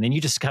industries. And then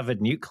you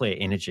discovered nuclear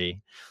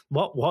energy.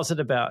 What was it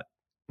about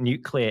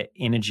nuclear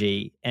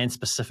energy, and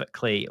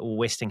specifically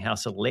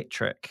Westinghouse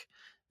Electric,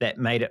 that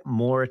made it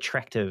more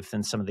attractive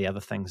than some of the other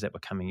things that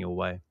were coming your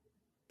way?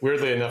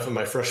 Weirdly enough, in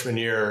my freshman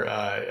year,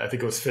 I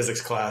think it was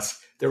physics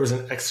class, there was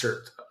an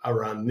excerpt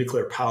around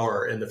nuclear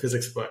power in the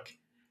physics book.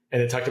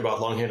 And it talked about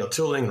long-handled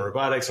tooling and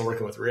robotics and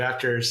working with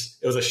reactors.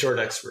 It was a short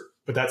excerpt,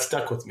 but that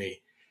stuck with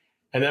me.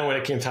 And then when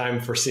it came time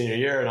for senior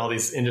year and all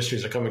these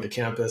industries are coming to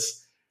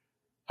campus,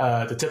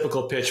 the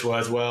typical pitch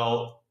was,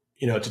 well,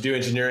 to do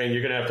engineering,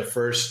 you're going to have to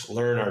first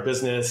learn our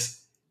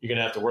business. You're going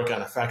to have to work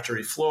on a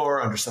factory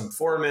floor under some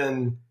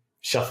foreman,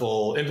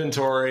 shuffle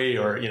inventory,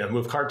 or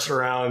move carts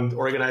around,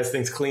 organize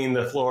things, clean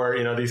the floor,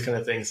 these kind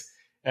of things.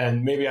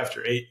 And maybe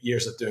after 8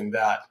 years of doing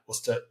that, we'll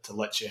start to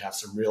let you have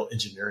some real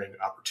engineering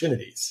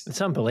opportunities. It's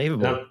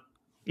unbelievable. Now,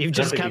 you've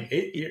just come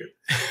 8 years.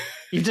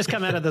 You've just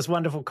come out of this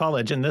wonderful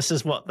college, and this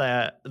is what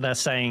they're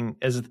saying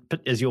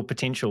is your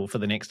potential for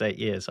the next 8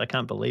 years. I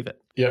can't believe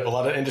it. Yeah, a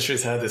lot of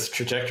industries had this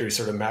trajectory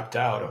sort of mapped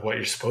out of what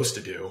you're supposed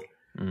to do.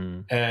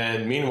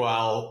 And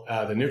meanwhile,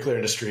 the nuclear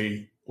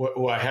industry,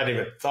 what I hadn't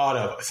even thought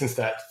of since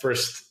that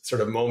first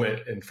sort of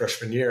moment in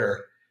freshman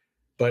year,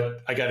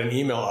 but I got an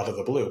email out of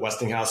the blue.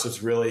 Westinghouse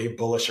was really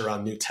bullish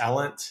around new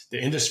talent.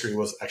 The industry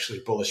was actually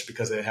bullish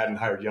because they hadn't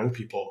hired young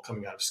people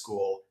coming out of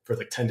school for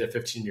 10 to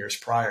 15 years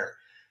prior.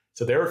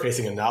 So they were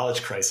facing a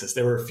knowledge crisis.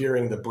 They were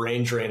fearing the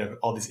brain drain of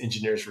all these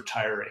engineers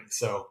retiring.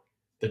 So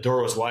the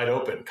door was wide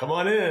open. Come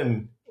on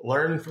in,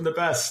 learn from the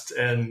best,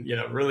 and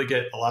really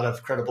get a lot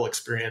of credible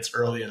experience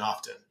early and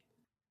often.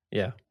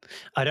 Yeah.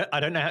 I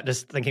don't know how,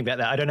 just thinking about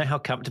that, I don't know how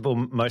comfortable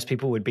most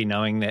people would be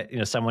knowing that,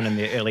 someone in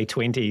their early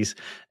 20s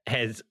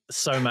has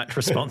so much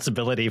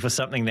responsibility for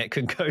something that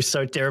could go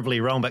so terribly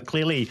wrong. But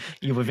clearly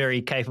you were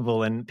very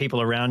capable, and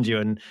people around you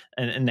and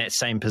in that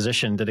same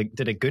position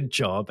did a good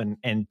job,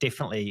 and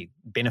definitely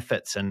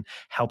benefits in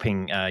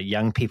helping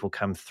young people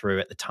come through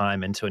at the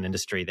time into an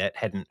industry that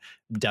hadn't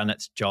done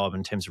its job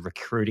in terms of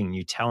recruiting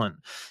new talent.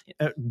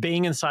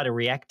 Being inside a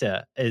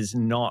reactor is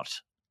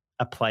not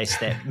a place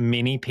that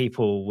many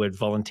people would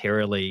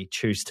voluntarily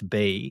choose to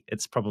be.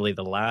 It's probably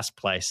the last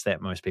place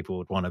that most people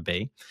would want to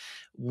be.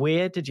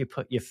 Where did you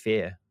put your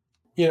fear?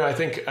 I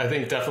think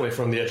definitely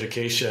from the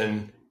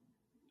education,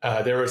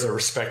 there was a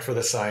respect for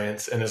the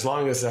science. And as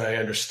long as I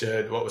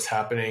understood what was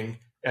happening,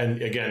 and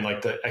again,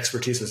 like the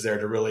expertise was there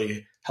to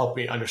really help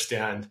me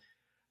understand,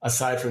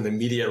 aside from the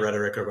media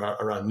rhetoric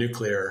around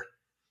nuclear,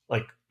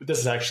 like this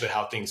is actually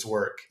how things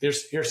work.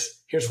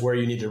 Here's where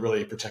you need to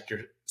really protect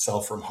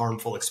yourself from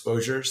harmful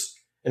exposures.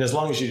 And as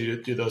long as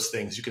you do those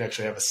things, you can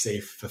actually have a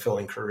safe,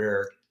 fulfilling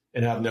career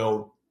and have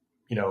no,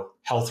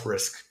 health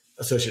risk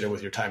associated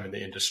with your time in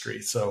the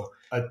industry. So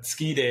a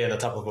ski day on the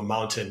top of a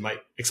mountain might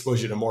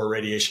expose you to more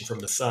radiation from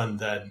the sun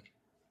than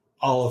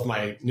all of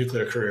my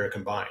nuclear career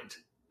combined.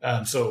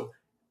 So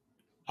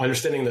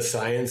understanding the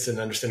science and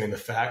understanding the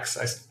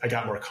facts, I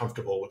got more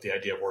comfortable with the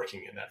idea of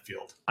working in that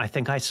field. I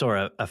think I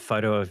saw a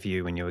photo of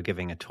you when you were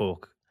giving a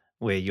talk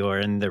where you're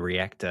in the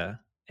reactor,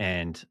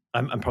 and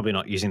I'm probably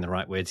not using the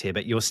right words here,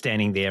 but you're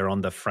standing there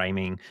on the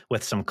framing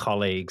with some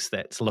colleagues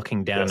that's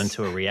looking down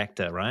into a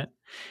reactor, right?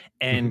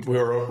 And we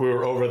were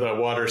over the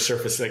water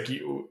surface,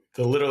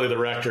 literally the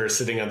reactor is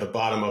sitting at the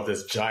bottom of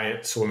this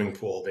giant swimming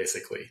pool,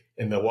 basically,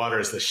 and the water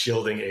is the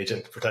shielding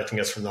agent protecting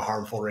us from the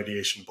harmful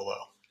radiation below.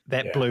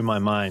 That blew my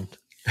mind.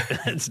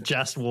 It's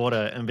just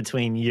water in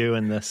between you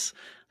and this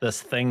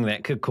thing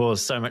that could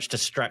cause so much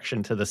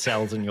destruction to the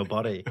cells in your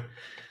body.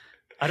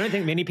 I don't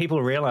think many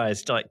people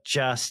realized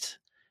just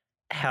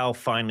how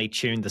finely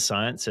tuned the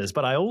science is.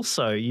 But I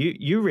also,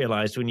 you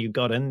realized when you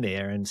got in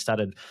there and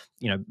started,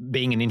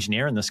 being an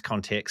engineer in this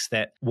context,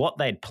 that what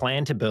they'd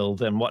planned to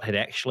build and what had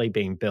actually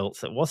been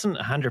built, it wasn't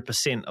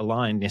 100%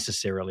 aligned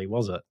necessarily,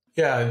 was it?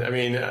 Yeah. I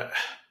mean,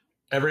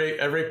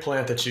 every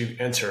plant that you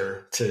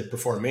enter to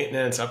perform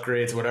maintenance,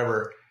 upgrades,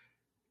 whatever,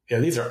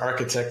 these are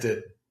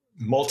architected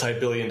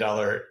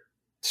multi-billion-dollar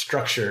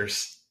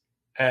structures,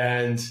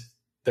 and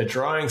the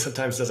drawing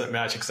sometimes doesn't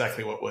match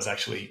exactly what was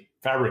actually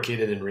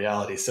fabricated in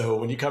reality. So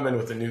when you come in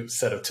with a new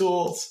set of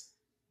tools,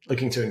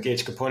 looking to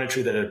engage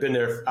componentry that had been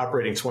there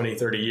operating 20,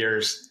 30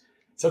 years,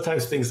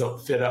 sometimes things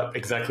don't fit up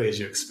exactly as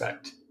you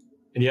expect.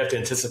 And you have to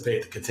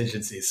anticipate the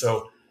contingencies.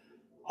 So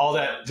all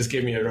that just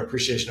gave me an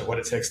appreciation of what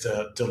it takes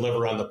to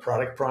deliver on the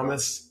product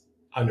promise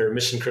under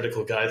mission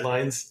critical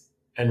guidelines,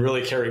 and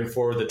really carrying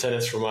forward the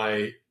tenets from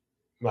my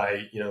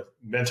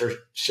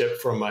mentorship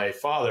from my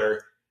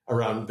father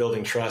around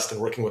building trust and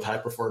working with high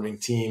performing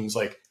teams.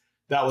 Like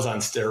that was on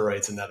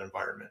steroids in that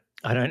environment.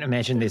 I don't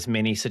imagine there's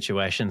many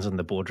situations in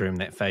the boardroom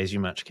that phase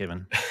you much,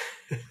 Kevin.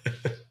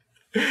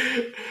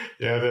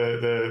 Yeah,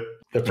 the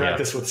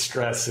practice with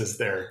stress is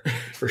there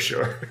for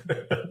sure.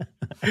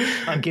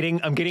 I'm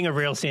getting a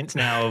real sense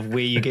now of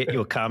where you get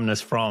your calmness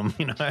from,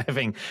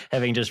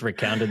 having just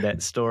recounted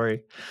that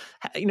story.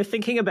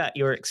 Thinking about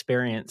your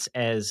experience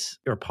as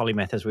you're a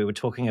polymath, as we were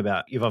talking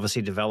about, you've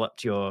obviously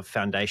developed your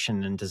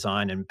foundation in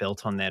design and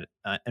built on that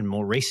in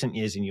more recent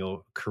years in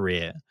your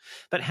career.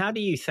 But how do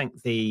you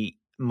think the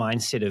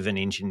mindset of an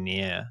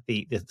engineer,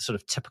 the sort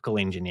of typical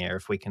engineer,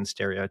 if we can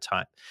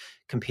stereotype,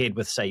 compared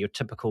with, say, your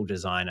typical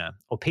designer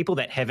or people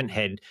that haven't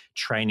had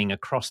training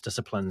across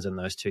disciplines in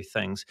those two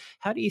things,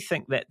 how do you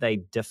think that they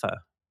differ?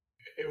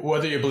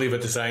 Whether you believe a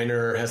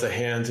designer has a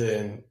hand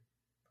in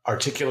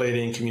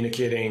articulating,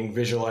 communicating,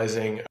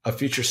 visualizing a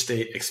future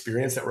state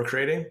experience that we're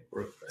creating,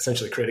 we're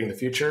essentially creating the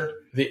future.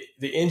 The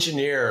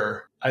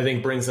engineer, I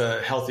think, brings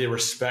a healthy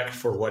respect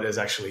for what is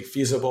actually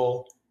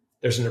feasible.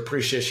 There's an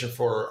appreciation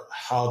for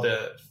how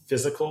the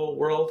physical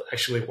world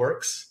actually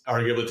works.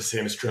 Arguably the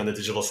same is true on the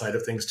digital side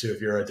of things too, if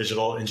you're a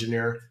digital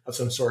engineer of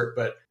some sort.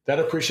 But that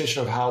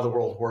appreciation of how the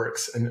world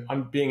works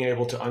and being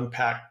able to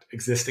unpack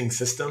existing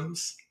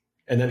systems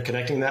and then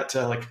connecting that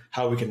to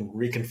how we can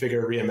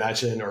reconfigure,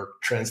 reimagine, or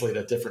translate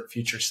a different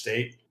future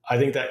state. I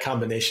think that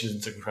combination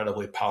is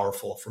incredibly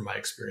powerful from my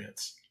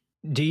experience.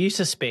 Do you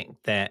suspect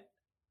that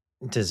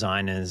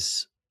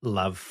designers'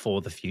 love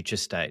for the future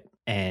state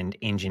and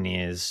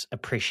engineers'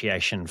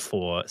 appreciation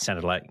for,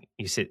 sounded like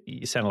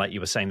you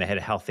were saying they had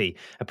a healthy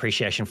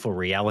appreciation for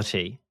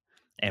reality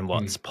and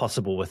what's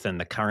possible within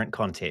the current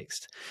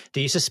context. Do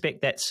you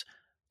suspect that's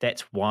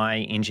why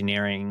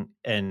engineering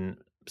in,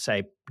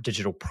 say,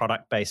 digital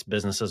product-based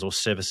businesses or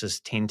services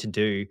tend to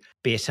do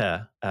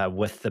better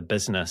with the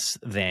business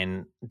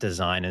than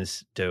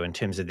designers do in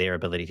terms of their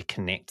ability to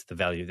connect the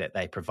value that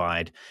they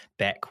provide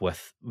back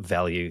with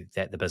value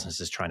that the business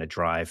is trying to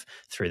drive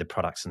through the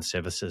products and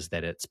services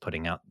that it's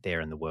putting out there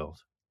in the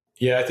world?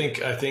 Yeah, I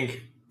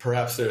think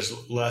perhaps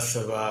there's less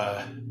of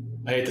a,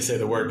 I hate to say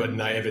the word, but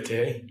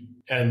naivete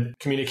and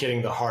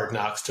communicating the hard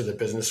knocks to the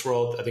business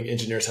world. I think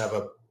engineers have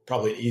a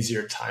probably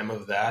easier time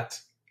of that,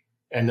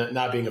 and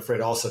not being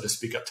afraid also to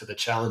speak up to the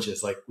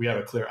challenges. Like, we have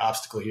a clear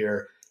obstacle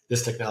here.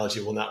 This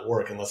technology will not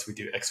work unless we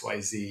do X,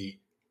 Y, Z.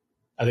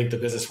 I think the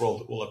business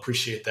world will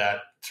appreciate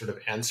that sort of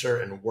answer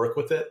and work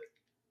with it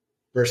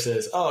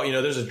versus, oh,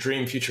 there's a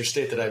dream future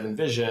state that I've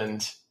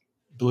envisioned.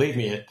 Believe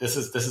me, this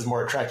is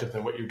more attractive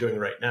than what you're doing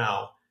right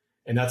now.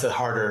 And that's a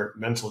harder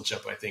mental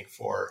jump, I think,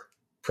 for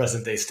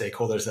present day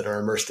stakeholders that are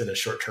immersed in a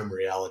short-term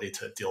reality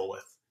to deal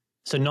with.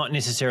 So not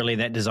necessarily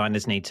that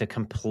designers need to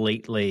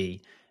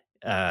completely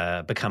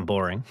become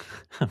boring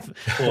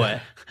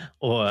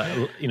or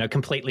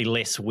completely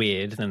less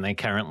weird than they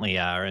currently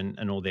are,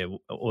 and all their,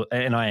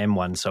 and I am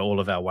one, so all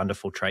of our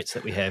wonderful traits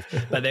that we have,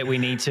 but that we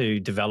need to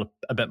develop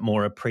a bit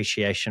more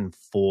appreciation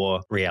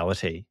for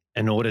reality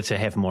in order to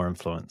have more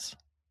influence.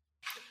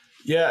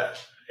 Yeah,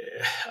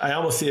 I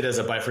almost see it as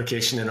a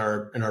bifurcation in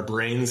our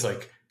brains.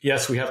 Like,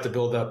 yes, we have to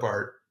build up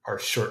our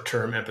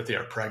short-term empathy,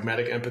 our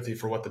pragmatic empathy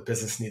for what the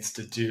business needs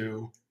to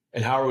do.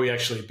 And how are we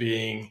actually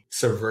being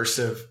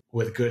subversive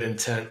with good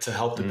intent to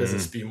help the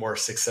business be more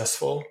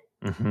successful?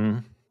 Mm-hmm.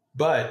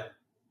 But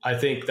I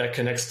think that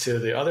connects to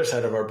the other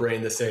side of our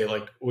brain to say,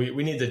 like,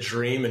 we need to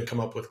dream and come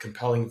up with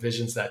compelling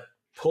visions that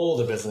pull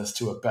the business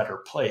to a better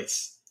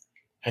place.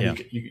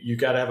 And you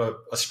got to have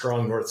a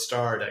strong North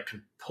Star that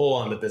can pull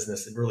on the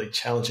business and really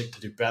challenge it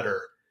to do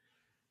better.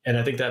 And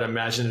I think that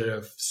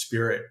imaginative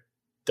spirit,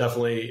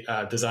 definitely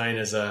design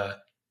is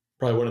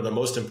probably one of the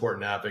most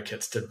important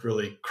advocates to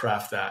really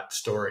craft that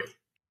story.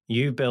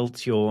 You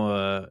built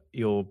your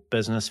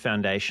business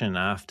foundation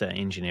after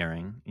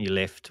engineering. You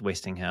left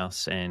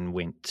Westinghouse and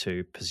went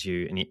to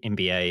pursue an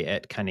MBA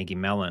at Carnegie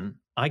Mellon.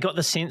 I got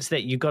the sense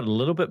that you got a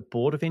little bit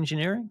bored of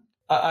engineering.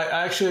 I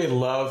actually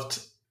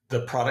loved the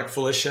product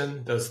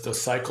volition,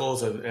 those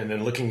cycles, and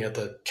then looking at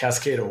the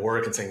cascade of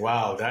work and saying,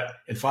 wow, that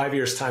in 5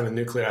 years' time in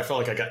nuclear, I felt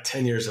like I got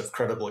 10 years of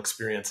credible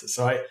experiences.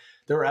 So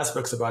there were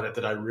aspects about it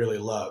that I really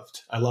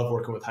loved. I love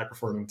working with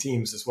high-performing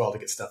teams as well to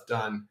get stuff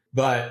done.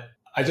 But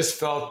I just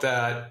felt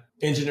that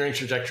engineering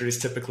trajectories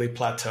typically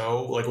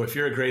plateau. Like, if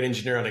you're a great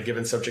engineer on a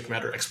given subject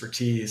matter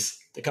expertise,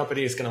 the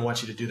company is going to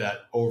want you to do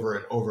that over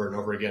and over and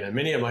over again. And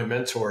many of my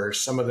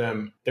mentors, some of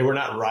them, they were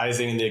not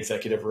rising in the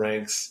executive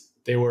ranks.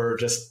 They were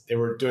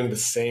doing the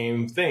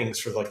same things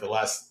for like the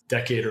last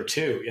decade or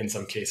two in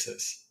some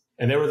cases.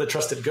 And they were the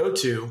trusted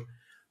go-to.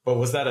 But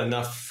was that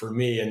enough for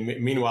me? And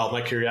meanwhile,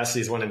 my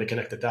curiosity is wanting to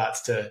connect the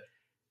dots to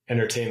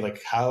entertain,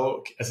 like,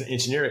 how, as an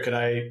engineer, could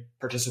I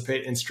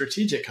participate in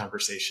strategic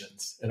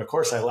conversations? And of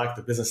course, I lacked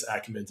the business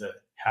acumen to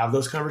have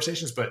those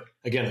conversations. But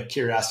again, the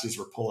curiosities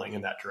were pulling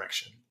in that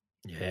direction.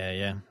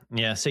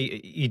 Yeah. So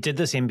you did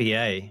this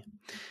MBA.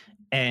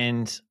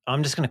 And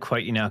I'm just going to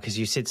quote you now because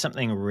you said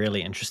something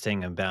really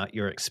interesting about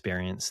your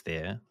experience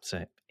there.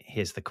 So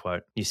here's the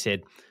quote. You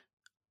said,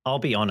 "I'll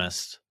be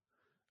honest,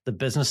 the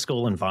business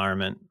school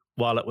environment,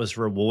 while it was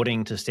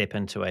rewarding to step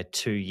into a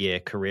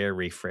 2-year career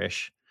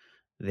refresh,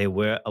 there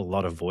were a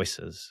lot of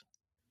voices."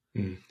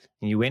 And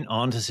you went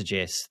on to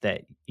suggest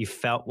that you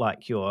felt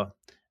like your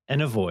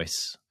inner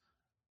voice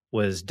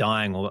was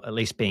dying, or at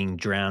least being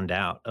drowned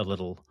out a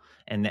little,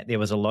 and that there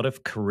was a lot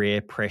of career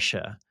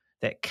pressure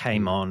that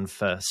came on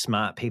for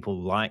smart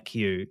people like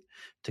you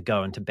to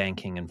go into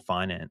banking and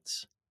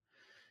finance.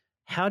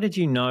 How did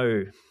you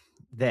know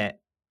that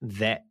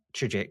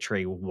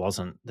trajectory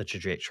wasn't the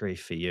trajectory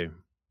for you?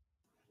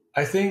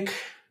 I think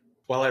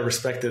while I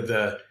respected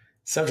the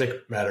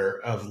subject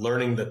matter of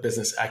learning the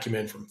business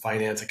acumen from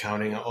finance,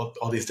 accounting,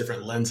 all these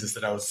different lenses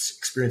that I was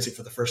experiencing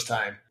for the first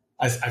time,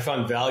 I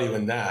found value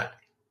in that.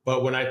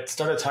 But when I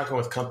started talking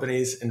with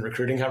companies in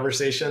recruiting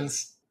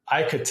conversations,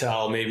 I could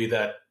tell maybe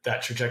that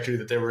trajectory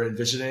that they were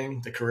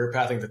envisioning, the career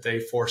pathing that they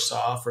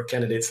foresaw for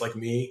candidates like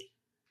me,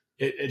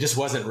 it just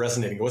wasn't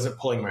resonating. It wasn't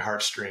pulling my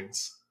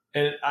heartstrings.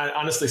 And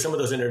honestly, some of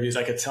those interviews,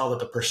 I could tell that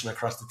the person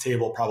across the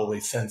table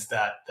probably sensed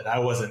that I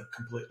wasn't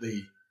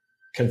completely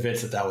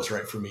convinced that was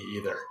right for me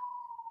either.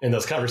 In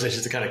those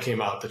conversations, it kind of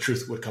came out, the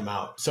truth would come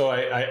out. So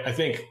I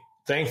think,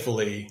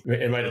 thankfully,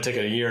 it might have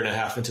taken 1.5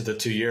 years into the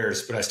 2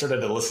 years, but I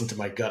started to listen to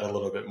my gut a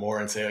little bit more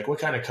and say, like, what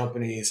kind of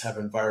companies have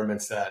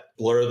environments that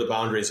blur the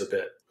boundaries a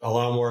bit,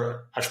 allow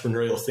more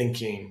entrepreneurial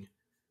thinking,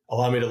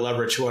 allow me to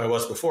leverage who I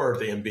was before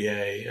the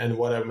MBA and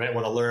what I might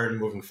want to learn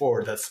moving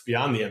forward that's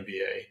beyond the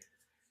MBA.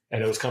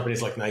 And it was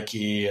companies like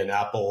Nike and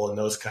Apple and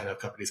those kind of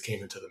companies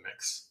came into the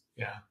mix.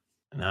 Yeah.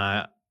 And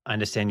I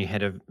understand you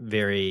had a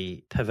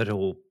very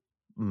pivotal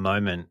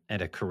moment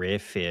at a career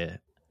fair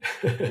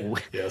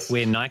yes.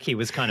 where Nike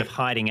was kind of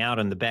hiding out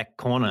in the back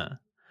corner,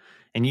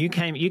 and you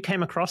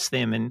came across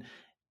them and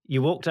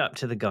you walked up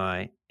to the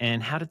guy.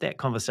 And how did that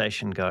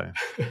conversation go?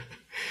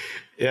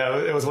 Yeah,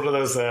 it was one of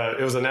those.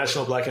 It was a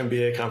National Black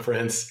MBA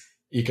conference.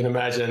 You can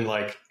imagine,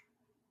 like,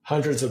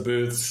 hundreds of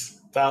booths,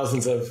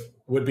 thousands of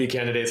would-be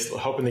candidates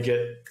hoping to get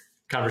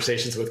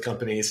conversations with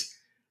companies.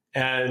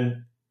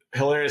 And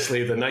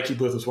hilariously, the Nike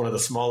booth was one of the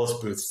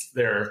smallest booths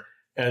there.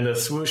 And the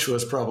swoosh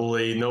was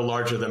probably no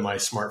larger than my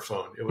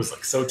smartphone. It was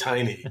like so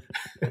tiny.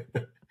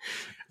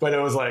 But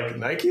it was like,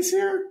 Nike's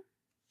here?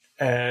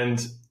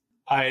 And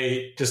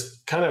I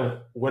just kind of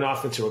went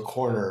off into a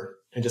corner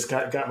and just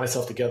got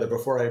myself together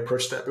before I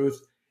approached that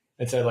booth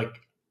and said, like,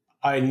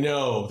 I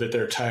know that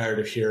they're tired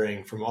of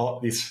hearing from all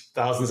these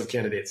thousands of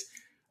candidates,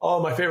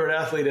 oh, my favorite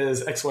athlete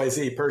is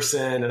XYZ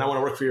person, and I want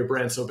to work for your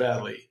brand so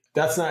badly.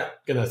 That's not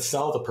going to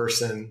sell the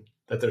person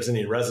that there's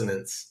any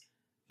resonance.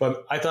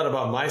 But I thought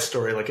about my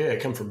story, like, hey, I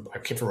came from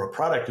a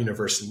product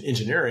universe in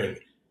engineering.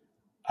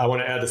 I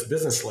want to add this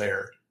business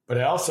layer, but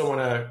I also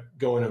want to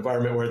go in an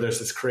environment where there's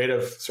this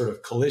creative sort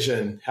of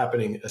collision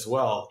happening as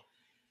well.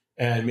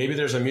 And maybe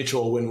there's a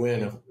mutual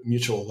win-win of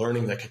mutual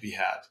learning that could be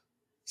had.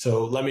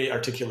 So let me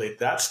articulate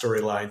that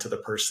storyline to the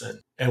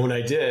person. And when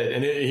I did,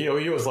 and he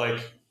was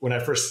like, when I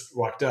first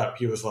walked up,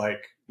 he was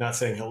like, not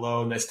saying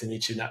hello, nice to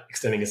meet you, not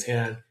extending his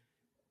hand.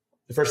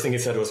 The first thing he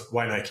said was,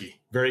 why Nike?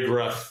 Very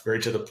gruff,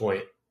 very to the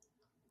point.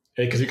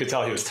 Because you could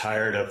tell he was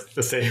tired of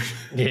the same.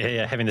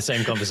 Yeah, having the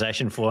same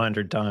conversation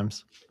 400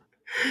 times.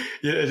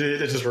 Yeah,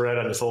 it just read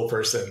on his whole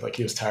person, like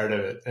he was tired of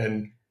it.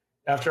 And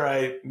after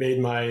I made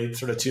my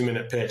sort of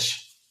 2-minute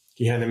pitch,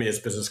 he handed me his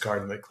business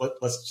card and like,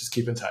 let's just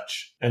keep in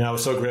touch. And I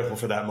was so grateful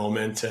for that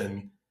moment.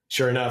 And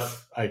sure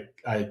enough, I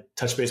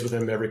touched base with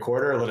him every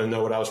quarter, let him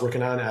know what I was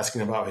working on,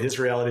 asking about his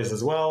realities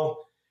as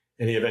well.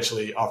 And he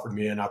eventually offered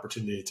me an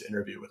opportunity to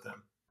interview with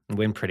him. It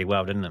went pretty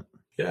well, didn't it?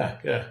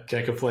 Yeah.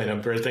 Can't complain.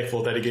 I'm very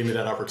thankful that he gave me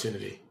that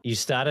opportunity. You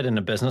started in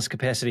a business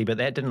capacity, but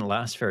that didn't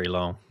last very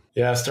long.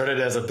 Yeah, I started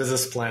as a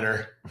business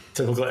planner,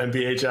 typical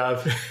MBA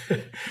job,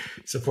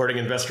 supporting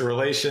investor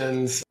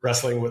relations,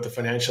 wrestling with the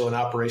financial and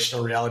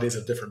operational realities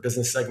of different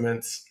business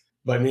segments.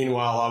 But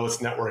meanwhile, I was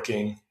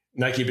networking.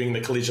 Nike being the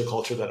collegial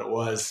culture that it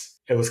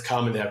was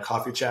common to have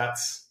coffee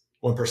chats.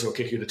 One person will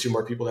kick you to 2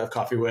 more people to have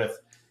coffee with.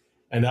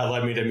 And that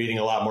led me to meeting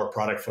a lot more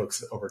product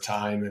folks over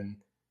time, and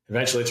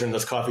eventually turned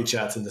those coffee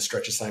chats into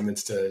stretch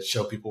assignments to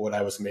show people what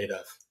I was made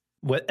of.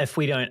 If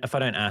I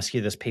don't ask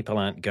you this, people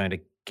aren't going to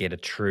get a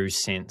true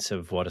sense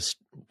of what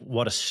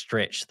a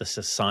stretch this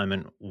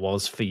assignment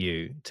was for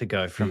you to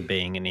go from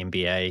being an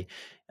MBA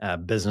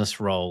business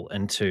role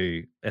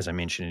into, as I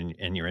mentioned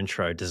in your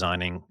intro,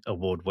 designing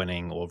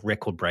award-winning or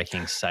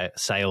record-breaking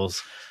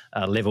sales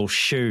level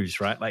shoes,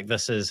 right? Like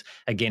this is,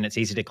 again, it's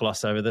easy to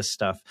gloss over this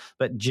stuff,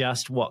 but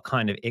just what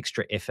kind of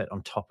extra effort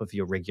on top of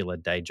your regular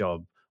day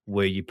job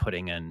were you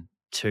putting in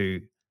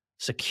to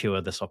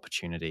secure this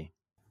opportunity?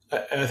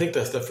 I think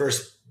that's the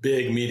first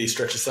big meaty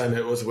stretch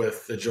assignment was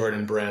with the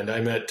Jordan brand. I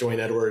met Dwayne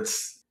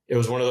Edwards. It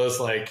was one of those,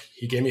 like,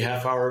 he gave me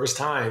half hour of his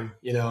time,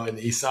 and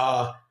he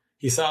saw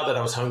that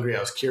I was hungry. I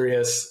was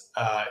curious.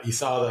 He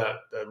saw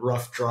the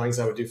rough drawings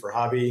I would do for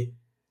hobby.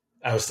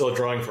 I was still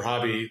drawing for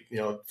hobby,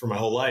 for my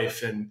whole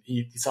life. And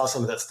he saw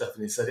some of that stuff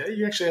and he said, hey,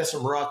 you actually have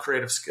some raw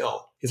creative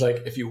skill. He's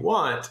like, if you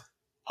want,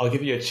 I'll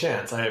give you a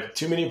chance. I have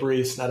too many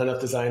briefs, not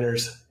enough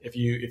designers. If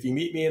you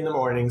meet me in the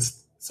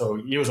mornings, so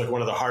he was like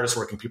one of the hardest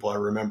working people I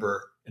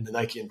remember in the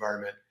Nike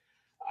environment.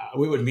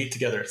 We would meet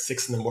together at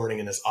 6 a.m.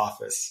 in his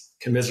office,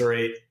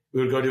 commiserate.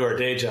 We would go do our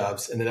day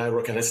jobs, and then I would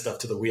work on his stuff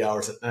to the wee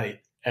hours at night.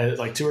 And at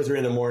like 2 or 3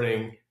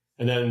 a.m,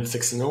 and then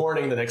 6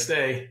 a.m. the next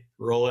day,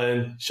 roll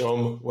in, show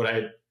him what I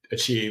had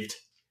achieved.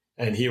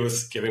 And he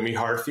was giving me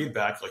hard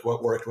feedback, like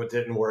what worked, what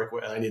didn't work,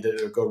 what I needed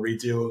to go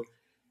redo.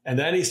 And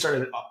then he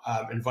started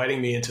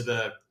inviting me into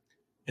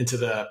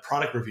the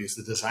product reviews,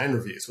 the design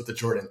reviews with the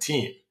Jordan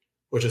team,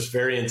 which was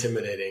very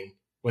intimidating.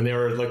 When they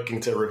were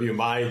looking to review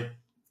my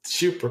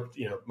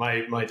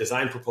my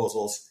design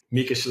proposals,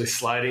 meekishly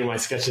sliding my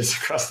sketches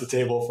across the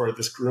table for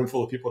this room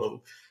full of people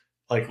to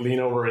like lean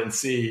over and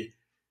see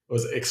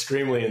was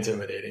extremely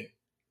intimidating.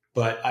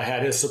 But I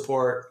had his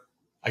support.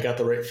 I got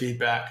the right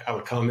feedback. I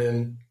would come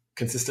in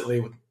consistently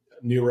with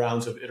new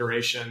rounds of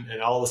iteration,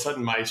 and all of a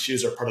sudden my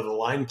shoes are part of the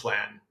line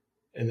plan.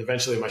 And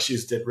eventually my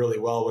shoes did really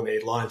well when they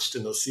launched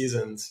in those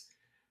seasons.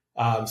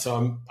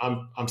 So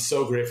I'm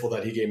so grateful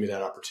that he gave me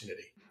that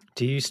opportunity.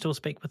 Do you still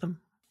speak with him?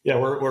 Yeah,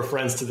 we're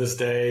friends to this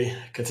day.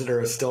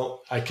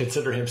 I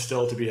consider him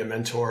still to be a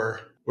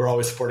mentor. We're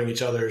always supporting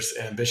each other's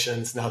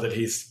ambitions. Now that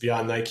he's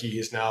beyond Nike,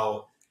 he's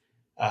now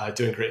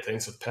doing great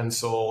things with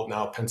Pensole,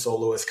 now Pensole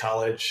Lewis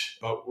College.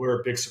 But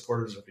we're big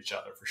supporters of each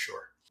other for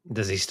sure.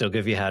 Does he still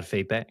give you hard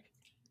feedback?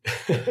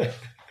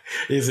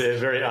 He's a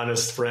very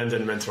honest friend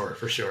and mentor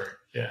for sure.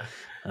 Yeah.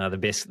 The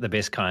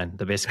best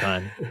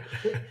kind.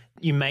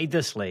 You made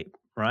this leap,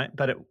 right?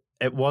 But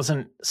it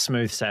wasn't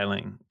smooth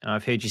sailing.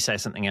 I've heard you say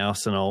something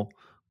else, and I'll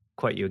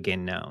quote you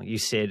again now. You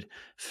said,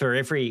 for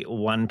every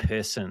one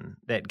person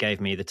that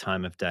gave me the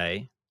time of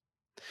day,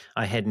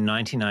 I had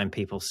 99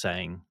 people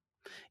saying,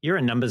 you're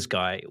a numbers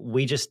guy.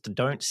 We just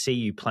don't see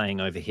you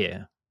playing over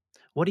here.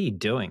 What are you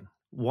doing?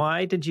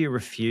 Why did you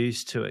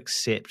refuse to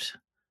accept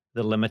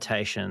the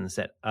limitations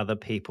that other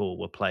people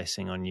were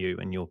placing on you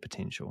and your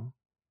potential?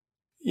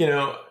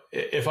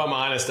 If I'm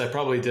honest, I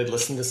probably did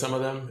listen to some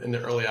of them in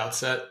the early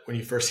outset. When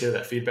you first hear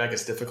that feedback,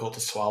 it's difficult to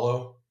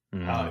swallow.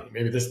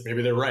 Maybe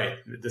they're right.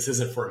 This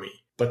isn't for me.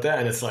 But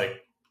then it's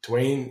like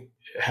Dwayne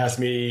has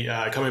me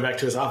coming back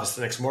to his office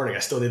the next morning. I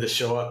still need to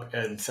show up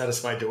and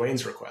satisfy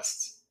Dwayne's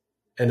requests.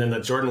 And then the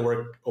Jordan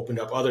work opened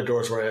up other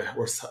doors where I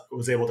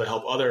was able to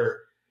help other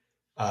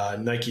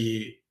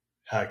Nike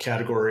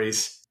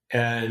categories.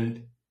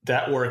 And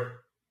that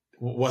work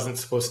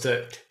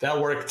that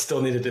work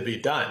still needed to be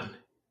done.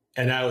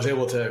 And I was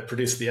able to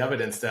produce the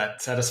evidence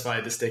that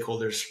satisfied the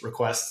stakeholders'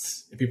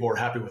 requests and people were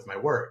happy with my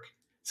work.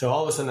 So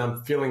all of a sudden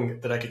I'm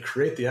feeling that I could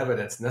create the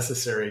evidence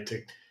necessary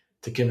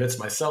to convince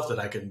myself that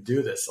I can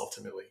do this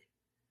ultimately.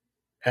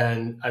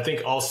 And I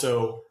think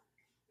also,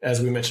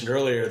 as we mentioned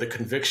earlier, the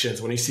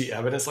convictions, when you see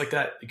evidence like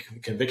that, the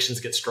convictions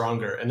get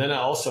stronger. And then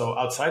also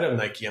outside of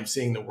Nike, I'm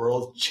seeing the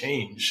world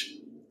change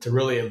to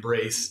really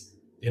embrace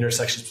the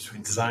intersections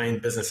between design,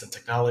 business, and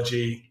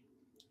technology.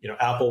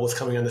 Apple was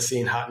coming on the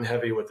scene hot and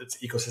heavy with its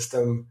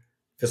ecosystem,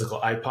 physical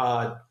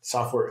iPod,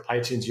 software,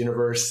 iTunes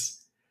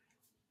universe.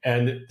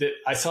 And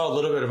I saw a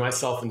little bit of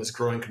myself in this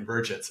growing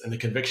convergence, and the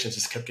convictions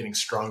just kept getting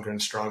stronger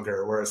and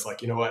stronger, where it's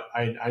like, you know what,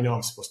 I know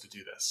I'm supposed to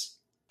do this.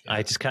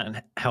 I just can't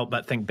help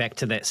but think back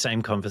to that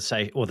same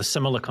conversation or the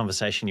similar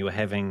conversation you were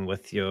having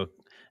with your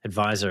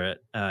advisor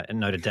at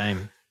Notre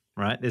Dame,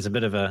 right? There's a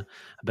bit of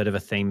a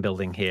theme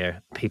building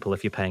here. People,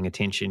 if you're paying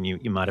attention,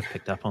 you might have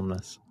picked up on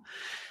this.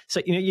 So,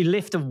 you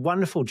left a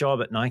wonderful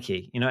job at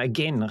Nike.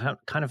 Again,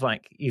 kind of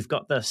like you've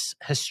got this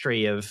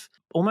history of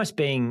almost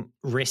being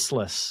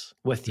restless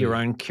with your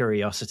own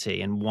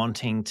curiosity and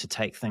wanting to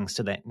take things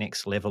to that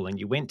next level. And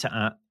you went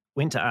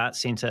to Art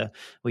Center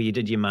where you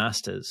did your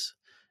master's.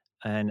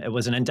 And it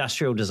was an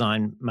industrial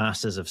design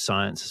master's of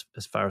science,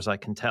 as far as I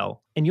can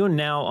tell. And you're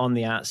now on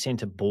the Art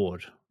Center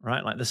board,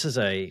 right? Like this is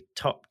a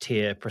top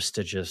tier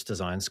prestigious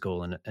design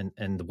school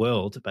in the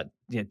world, but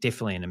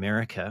definitely in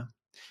America.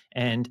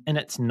 And in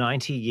its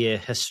 90-year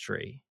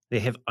history, there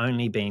have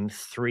only been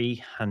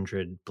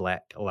 300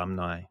 Black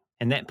alumni.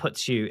 And that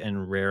puts you in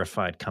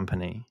rarefied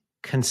company.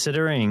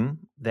 Considering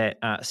that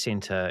Art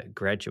Center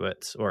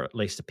graduates, or at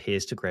least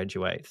appears to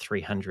graduate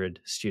 300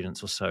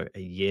 students or so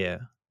a year,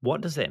 what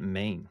does that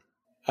mean?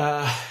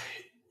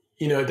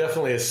 It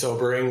definitely is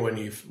sobering when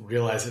you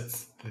realize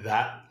it's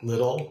that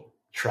little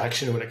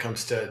traction when it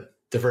comes to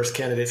diverse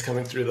candidates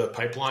coming through the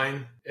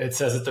pipeline. It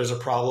says that there's a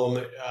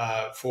problem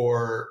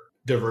for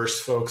diverse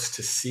folks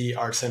to see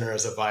Art Center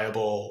as a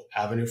viable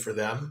avenue for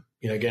them.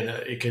 Again,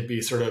 it could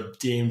be sort of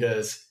deemed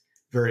as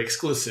very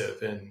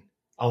exclusive and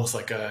almost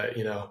like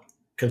a,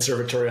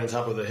 conservatory on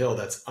top of the hill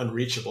that's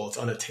unreachable, it's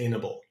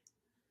unattainable.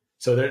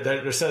 So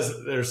there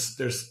says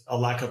there's a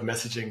lack of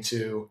messaging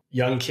to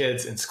young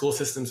kids in school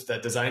systems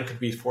that design could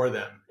be for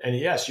them. And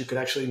yes, you could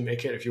actually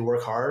make it if you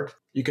work hard.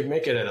 You could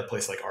make it at a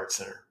place like Art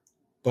Center.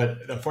 But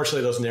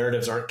unfortunately, those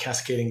narratives aren't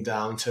cascading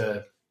down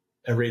to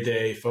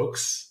everyday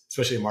folks,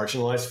 especially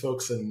marginalized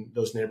folks in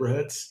those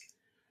neighborhoods.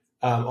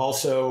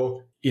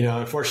 Also,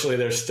 unfortunately,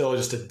 there's still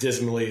just a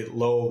dismally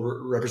low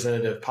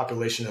representative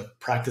population of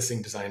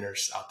practicing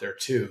designers out there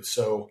too.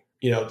 So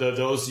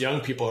those young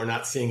people are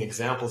not seeing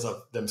examples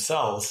of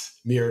themselves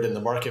mirrored in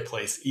the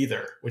marketplace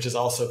either, which is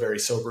also very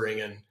sobering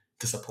and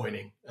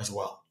disappointing as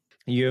well.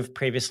 You have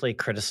previously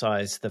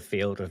criticized the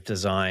field of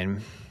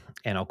design,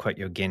 and I'll quote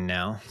you again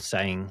now,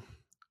 saying,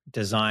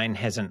 "Design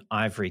has an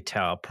ivory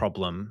tower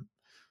problem.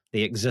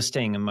 The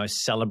existing and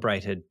most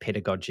celebrated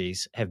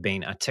pedagogies have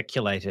been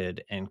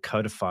articulated and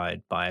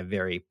codified by a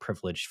very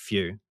privileged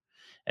few.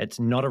 It's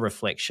not a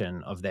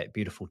reflection of that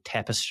beautiful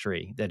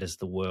tapestry that is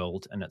the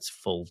world in its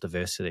full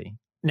diversity."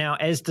 Now,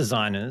 as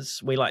designers,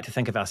 we like to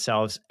think of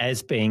ourselves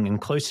as being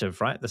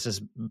inclusive, right? This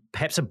is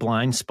perhaps a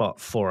blind spot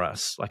for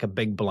us, like a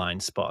big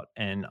blind spot.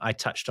 And I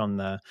touched on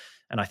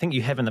and I think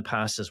you have in the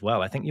past as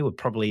well. I think you were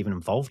probably even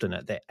involved in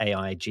it, that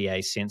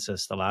AIGA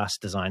census, the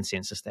last design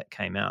census that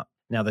came out.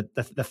 Now,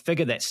 the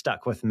figure that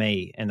stuck with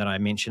me and that I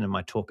mentioned in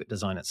my talk at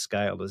Design at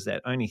Scale is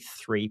that only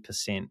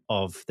 3%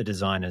 of the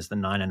designers, the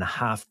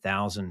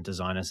 9,500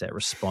 designers that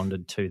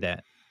responded to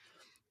that,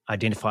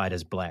 identified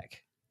as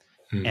Black.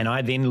 And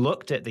I then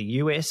looked at the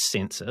US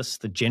census,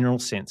 the general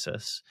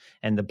census,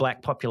 and the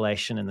Black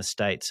population in the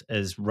States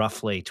is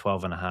roughly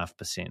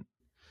 12.5%.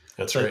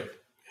 That's right.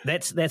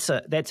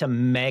 That's a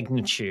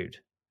magnitude.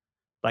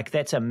 Like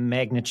that's a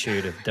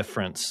magnitude of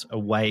difference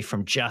away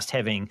from just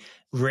having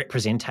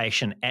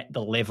representation at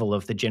the level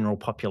of the general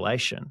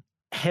population.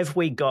 Have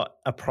we got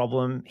a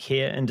problem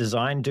here in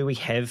design? Do we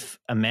have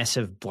a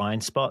massive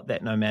blind spot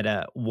that no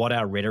matter what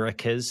our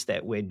rhetoric is,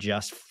 that we're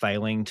just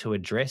failing to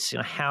address?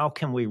 How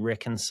can we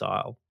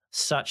reconcile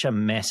such a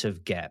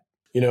massive gap?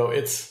 It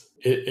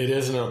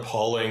is an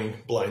appalling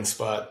blind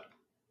spot.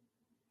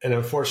 And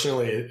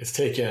unfortunately, it's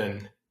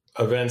taken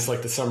events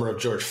like the summer of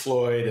George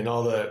Floyd and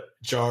all the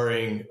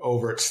jarring,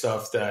 overt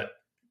stuff that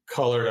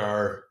colored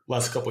our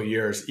last couple of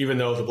years, even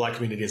though the Black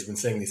community has been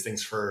saying these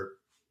things for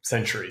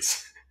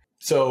centuries.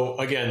 So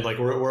again, like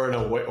we're in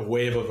a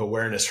wave of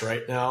awareness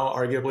right now,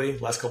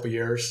 arguably, last couple of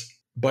years.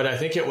 But I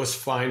think it was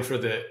fine for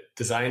the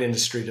design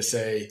industry to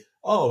say,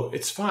 oh,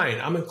 it's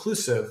fine. I'm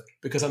inclusive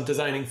because I'm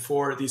designing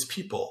for these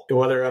people.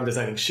 Whether I'm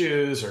designing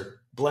shoes or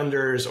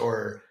blenders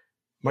or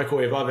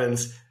microwave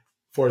ovens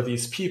for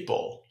these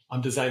people, I'm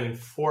designing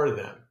for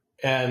them.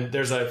 And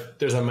there's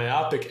a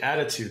myopic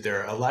attitude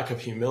there, a lack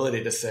of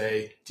humility to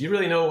say, do you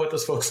really know what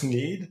those folks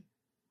need?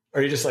 Or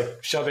are you just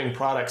like shoving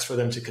products for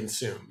them to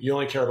consume? You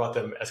only care about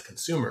them as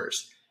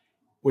consumers.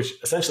 which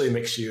essentially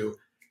makes you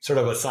sort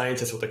of a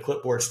scientist with a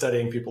clipboard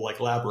studying people like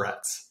lab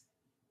rats.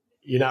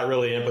 You're not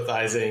really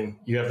empathizing.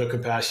 You have no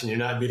compassion. You're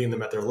not meeting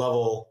them at their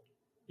level.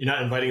 You're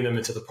not inviting them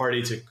into the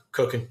party to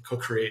cook and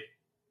co-create.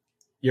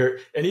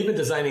 And even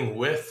designing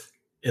with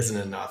isn't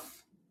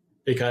enough,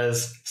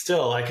 because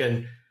still I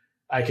can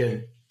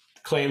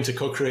claim to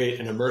co-create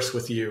and immerse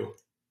with you,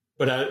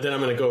 but then I'm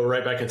going to go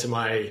right back into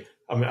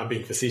I'm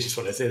being facetious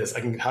when I say this.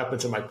 I can hop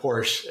into my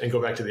Porsche and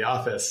go back to the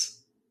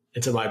office,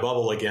 into my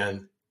bubble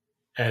again,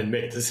 and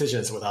make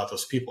decisions without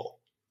those people.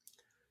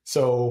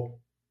 So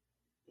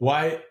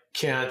why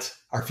can't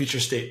our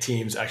future state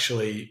teams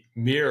actually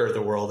mirror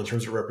the world in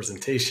terms of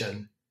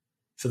representation,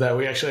 so that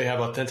we actually have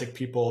authentic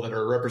people that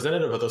are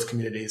representative of those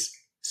communities,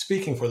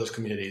 speaking for those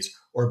communities,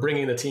 or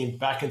bringing the team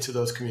back into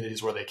those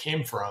communities where they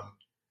came from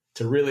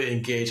to really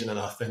engage in an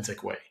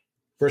authentic way?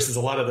 Versus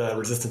a lot of the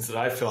resistance that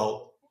I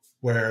felt,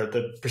 where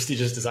the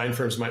prestigious design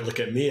firms might look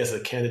at me as a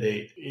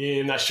candidate.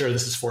 I'm not sure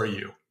this is for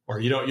you, or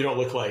you don't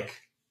look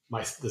like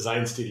my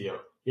design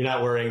studio. You're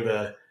not wearing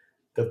the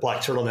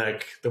black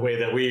turtleneck the way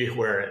that we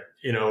wear it,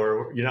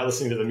 or you're not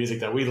listening to the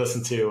music that we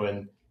listen to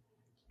and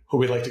who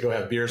we'd like to go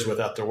have beers with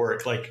after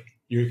work. Like,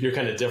 you're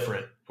kind of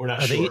different. We're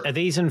not sure. Are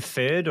these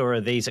inferred, or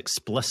are these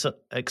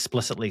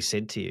explicitly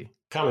said to you?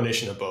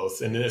 Combination of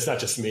both. And it's not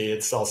just me,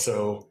 it's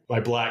also my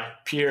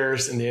Black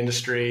peers in the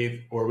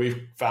industry, where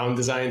we've found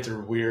design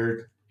through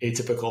weird,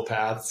 atypical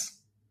paths,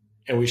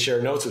 and we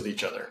share notes with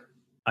each other.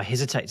 I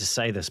hesitate to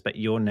say this, but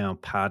you're now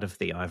part of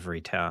the ivory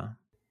tower.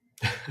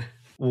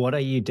 What are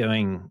you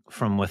doing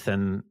from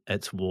within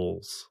its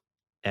walls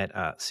at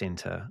Art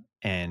Centre,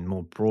 and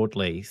more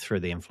broadly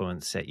through the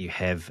influence that you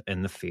have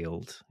in the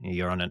field?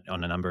 You're on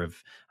a number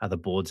of other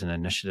boards and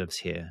initiatives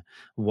here.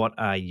 What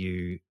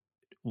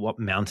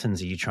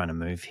mountains are you trying to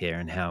move here,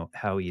 and how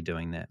are you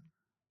doing that?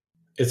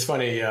 It's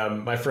funny.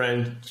 My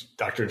friend,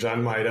 Dr.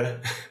 John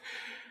Maida,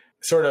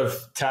 sort of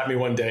tapped me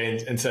one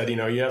day and said,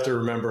 you have to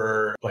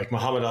remember, like,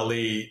 Muhammad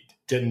Ali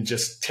didn't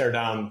just tear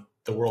down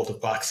the world of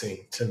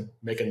boxing to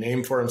make a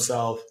name for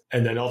himself,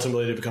 and then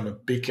ultimately to become a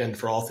beacon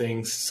for all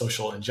things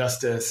social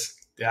injustice,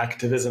 the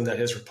activism that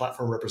his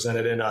platform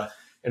represented in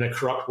a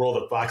corrupt world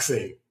of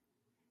boxing.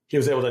 He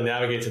was able to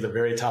navigate to the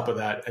very top of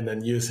that and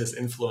then use his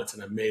influence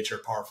in a major,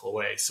 powerful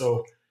way.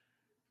 So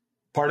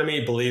part of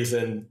me believes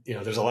in,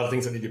 there's a lot of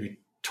things that need to be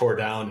tore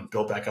down and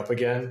built back up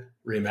again,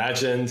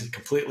 reimagined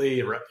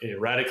completely,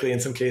 radically in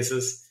some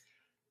cases.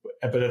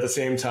 But at the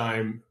same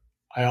time,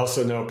 I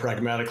also know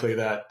pragmatically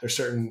that there's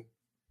certain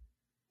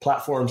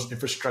platforms,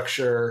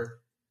 infrastructure,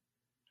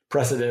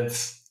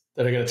 precedents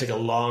that are going to take a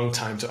long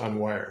time to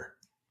unwire.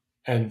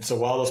 And so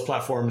while those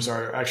platforms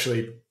are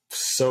actually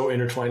so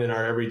intertwined in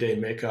our everyday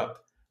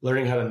makeup,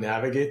 learning how to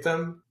navigate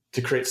them,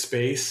 to create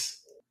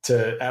space,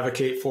 to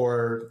advocate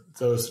for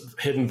those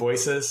hidden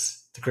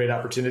voices, to create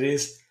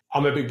opportunities.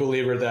 I'm a big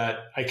believer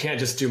that I can't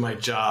just do my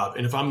job.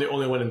 And if I'm the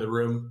only one in the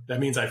room, that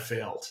means I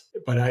failed.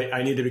 But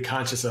I need to be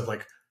conscious of,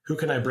 like, who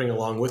can I bring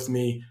along with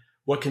me?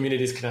 What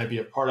communities can I be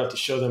a part of to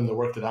show them the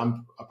work that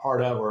I'm a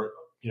part of, or,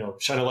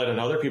 shine a light on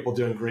other people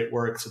doing great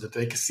work so that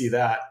they can see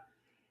that.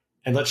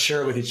 And let's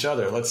share it with each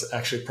other. Let's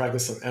actually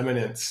practice some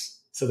eminence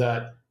so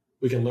that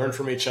we can learn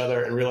from each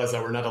other and realize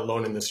that we're not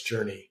alone in this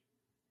journey.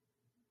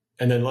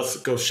 And then let's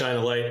go shine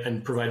a light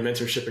and provide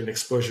mentorship and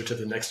exposure to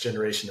the next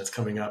generation that's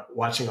coming up,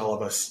 watching all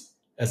of us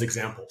as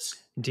examples.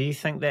 Do you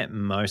think that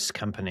most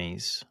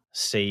companies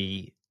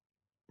see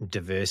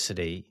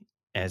diversity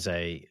as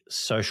a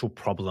social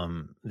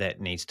problem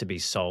that needs to be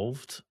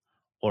solved,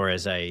 or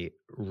as a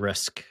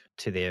risk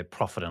to their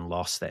profit and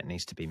loss that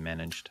needs to be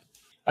managed?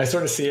 I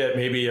sort of see it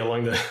maybe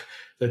along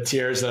the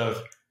tiers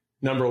of,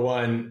 number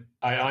one,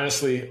 I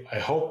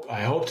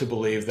hope to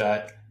believe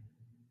that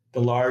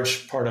the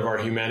large part of our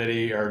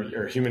humanity,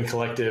 or human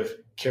collective,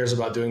 cares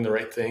about doing the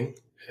right thing,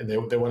 and they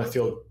want to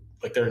feel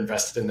like they're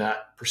invested in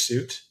that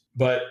pursuit.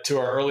 But to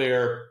our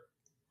earlier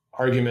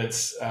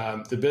arguments,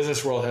 the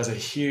business world has a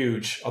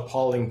huge,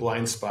 appalling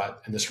blind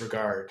spot in this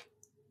regard.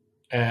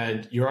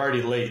 And you're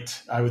already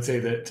late. I would say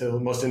that to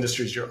most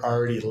industries, you're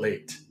already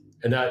late.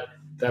 And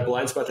that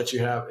blind spot that you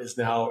have is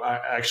now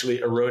actually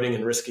eroding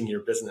and risking your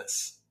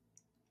business,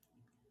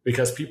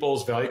 because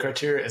people's value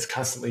criteria is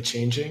constantly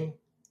changing.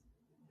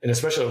 And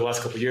especially over the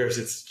last couple of years,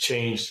 it's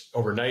changed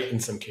overnight in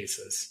some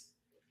cases.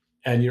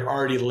 And you're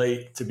already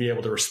late to be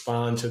able to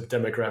respond to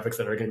demographics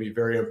that are going to be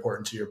very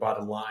important to your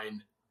bottom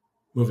line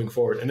moving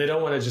forward. And they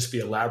don't want to just be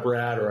a lab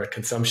rat or a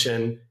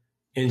consumption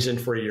engine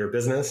for your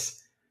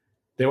business.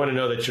 They want to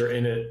know that you're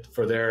in it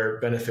for their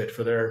benefit,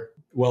 for their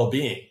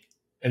well-being.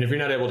 And if you're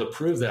not able to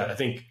prove that, I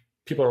think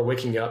people are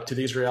waking up to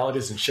these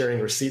realities and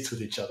sharing receipts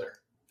with each other.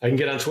 I can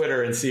get on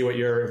Twitter and see what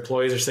your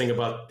employees are saying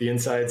about the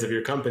insides of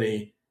your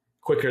company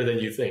quicker than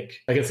you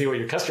think. I can see what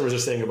your customers are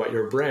saying about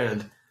your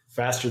brand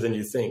faster than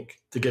you think,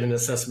 to get an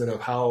assessment of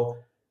how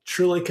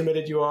truly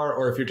committed you are,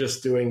 or if you're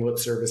just doing lip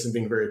service and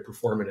being very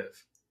performative.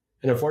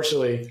 And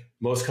unfortunately,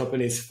 most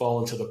companies fall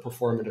into the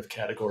performative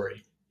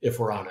category, if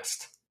we're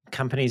honest.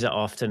 Companies are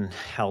often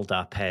held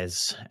up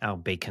as our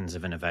beacons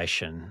of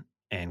innovation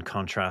and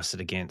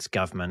contrasted against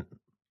government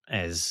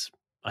as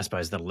I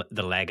suppose,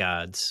 the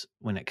laggards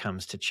when it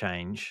comes to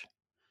change.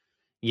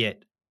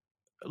 Yet,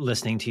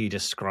 listening to you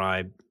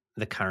describe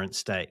the current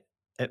state,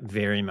 it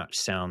very much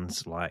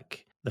sounds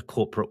like the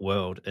corporate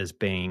world is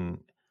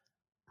being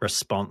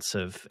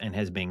responsive and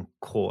has been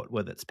caught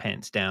with its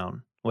pants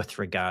down with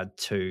regard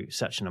to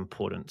such an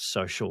important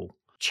social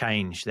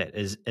change that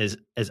is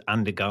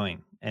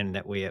undergoing and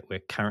that we're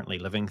currently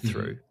living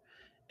through.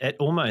 It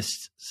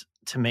almost,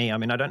 to me, I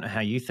mean, I don't know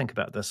how you think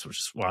about this, which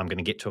is why I'm going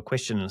to get to a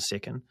question in a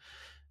second,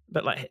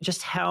 but like,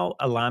 just how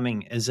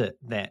alarming is it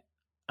that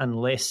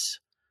unless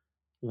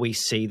we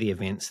see the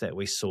events that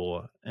we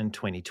saw in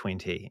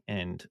 2020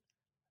 and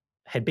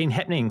had been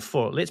happening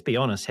for, let's be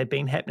honest, had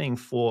been happening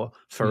for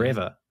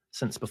forever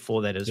since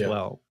before that as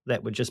well,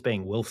 that were just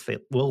being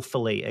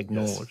willfully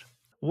ignored. Yes.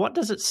 What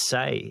does it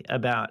say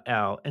about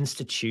our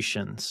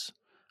institutions,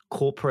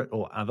 corporate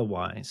or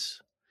otherwise,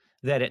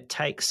 that it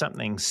takes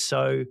something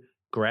so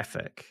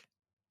graphic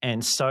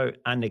and so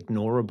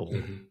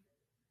unignorable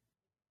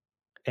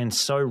and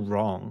so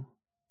wrong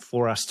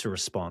for us to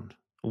respond?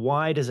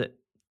 Why does it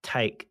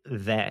take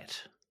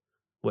that,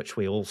 which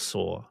we all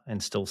saw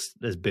and still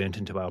is burnt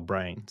into our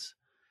brains,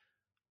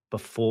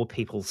 before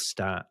people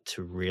start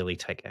to really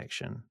take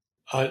action?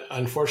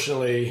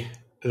 Unfortunately,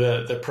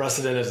 the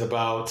precedent is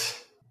about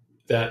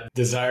that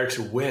desire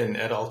to win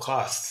at all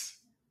costs.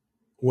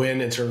 Win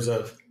in terms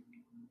of,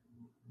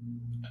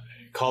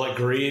 call it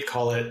greed,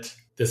 call it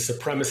the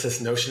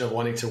supremacist notion of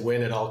wanting to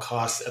win at all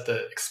costs at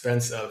the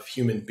expense of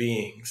human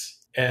beings.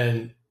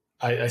 And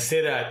I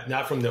say that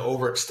not from the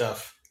overt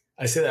stuff.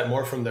 I say that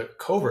more from the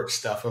covert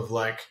stuff of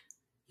like,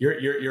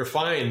 you're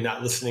fine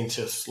not listening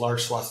to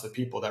large swaths of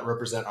people that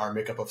represent our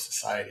makeup of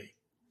society.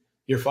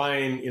 You're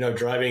fine,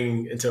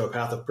 driving into a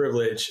path of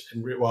privilege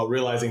and while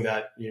realizing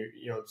that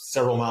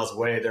several miles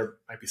away there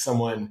might be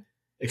someone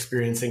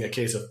experiencing a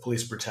case of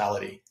police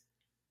brutality.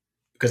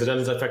 Because it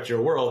doesn't affect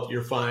your world,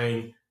 you're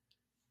fine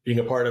being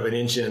a part of an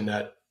engine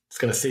that's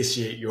going to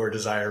satiate your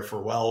desire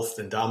for wealth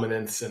and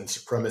dominance and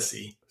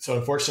supremacy. So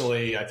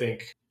unfortunately, I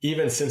think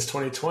even since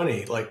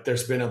 2020, like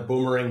there's been a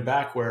boomerang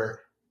back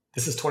where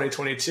this is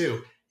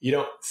 2022. You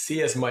don't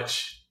see as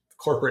much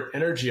corporate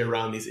energy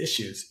around these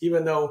issues,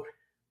 even though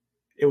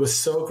it was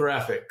so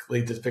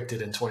graphically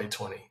depicted in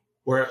 2020,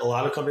 where a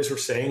lot of companies were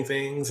saying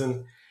things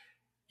and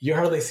you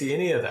hardly see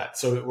any of that.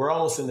 So we're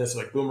almost in this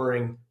like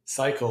boomerang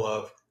cycle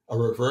of a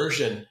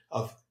reversion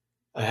of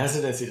a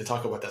hesitancy to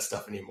talk about that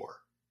stuff anymore.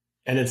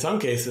 And in some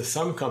cases,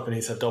 some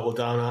companies have doubled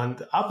down on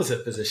the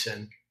opposite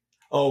position.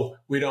 Oh,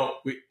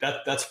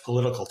 that's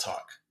political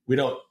talk. We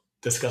don't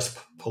discuss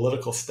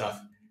political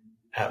stuff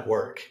at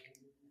work.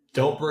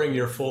 Don't bring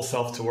your full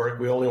self to work.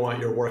 We only want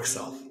your work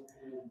self.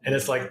 And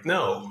it's like,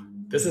 no,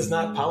 this is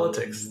not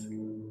politics.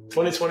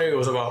 2020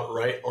 was about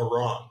right or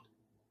wrong.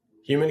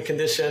 Human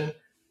condition,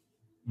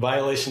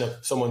 violation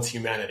of someone's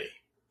humanity,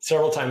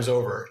 several times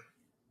over.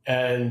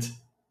 And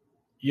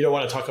you don't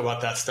want to talk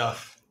about that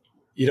stuff.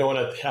 You don't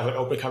want to have an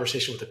open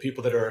conversation with the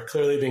people that are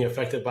clearly being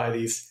affected by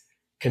these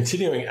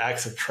continuing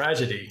acts of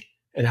tragedy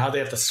and how they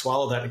have to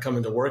swallow that and come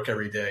into work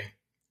every day.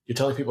 You're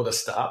telling people to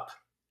stop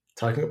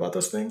talking about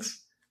those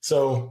things.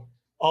 So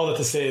all that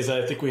to say is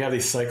that I think we have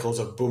these cycles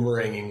of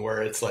boomeranging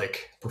where it's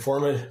like we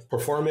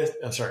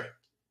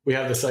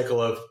have the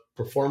cycle of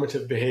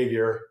performative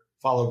behavior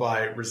followed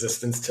by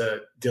resistance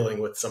to dealing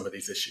with some of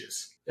these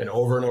issues. And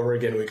over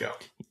again we go.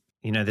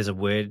 There's a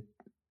word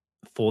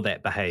for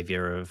that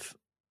behavior of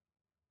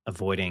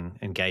avoiding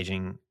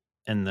engaging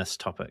in this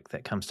topic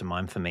that comes to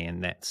mind for me,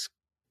 and that's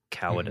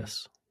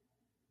cowardice.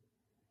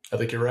 I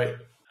think you're right.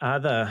 Are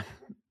the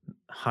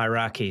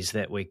hierarchies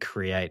that we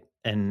create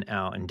in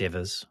our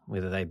endeavors,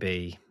 whether they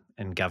be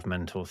in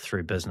government or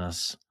through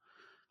business,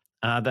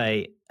 are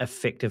they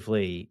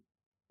effectively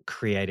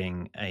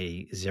creating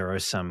a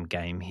zero-sum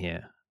game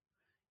here?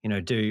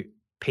 Do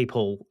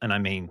people, and I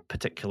mean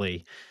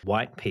particularly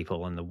white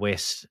people in the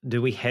West,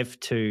 do we have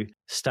to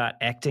start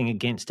acting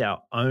against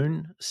our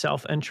own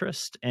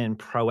self-interest and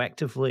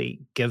proactively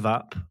give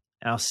up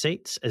our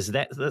seats? Is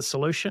that the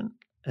solution?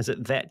 Is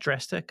it that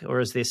drastic? Or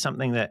is there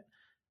something that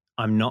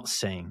I'm not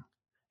seeing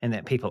and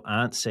that people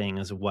aren't seeing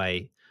as a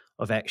way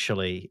of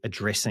actually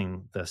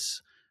addressing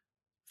this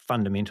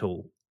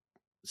fundamental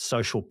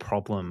social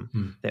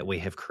problem that we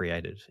have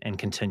created and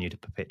continue to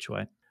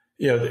perpetuate?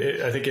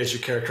 I think as you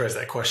characterize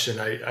that question,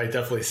 I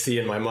definitely see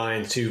in my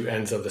mind two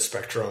ends of the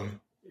spectrum,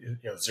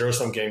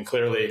 zero-sum game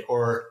clearly,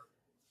 or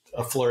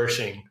a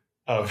flourishing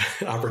of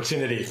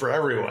opportunity for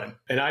everyone.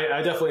 And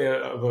I'm definitely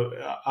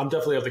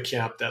of the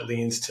camp that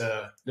leans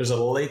to, there's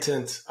a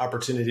latent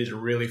opportunity to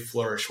really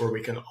flourish where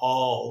we can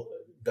all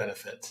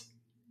benefit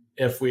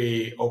if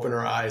we open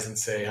our eyes and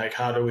say, like,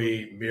 how do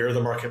we mirror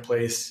the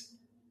marketplace,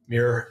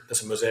 mirror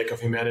this mosaic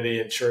of humanity,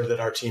 ensure that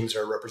our teams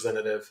are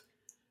representative,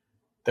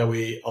 that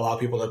we allow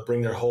people to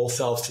bring their whole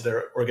selves to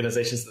their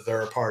organizations that they're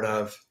a part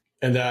of,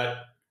 and that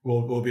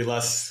we'll be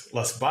less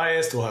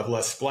biased, we'll have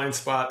less blind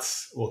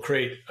spots, we'll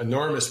create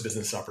enormous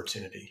business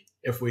opportunity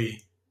if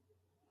we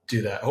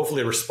do that.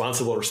 Hopefully a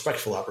responsible,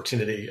 respectful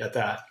opportunity at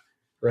that,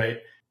 right?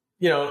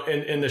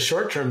 In the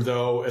short term,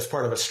 though, as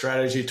part of a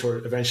strategy to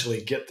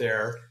eventually get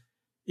there,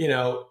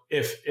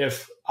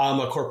 if I'm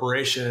a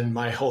corporation,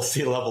 my whole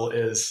sea level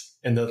is,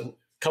 and the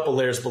couple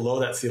layers below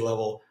that sea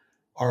level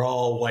are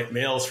all white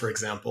males, for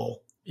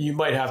example, you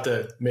might have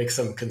to make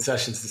some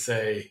concessions to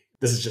say,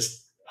 this is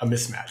just a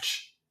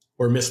mismatch.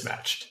 We're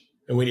mismatched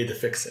and we need to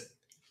fix it.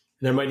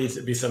 And there might need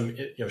to be some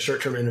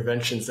short-term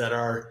interventions that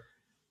are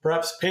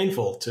perhaps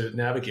painful to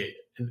navigate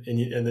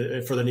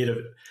and for the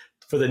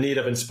need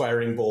of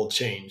inspiring bold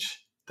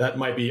change. That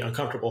might be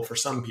uncomfortable for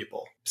some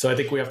people. So I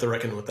think we have to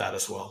reckon with that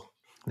as well.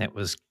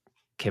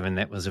 Kevin,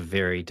 that was a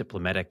very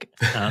diplomatic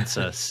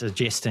answer,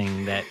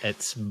 suggesting that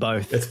it's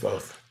both. It's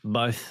both.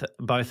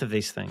 Both of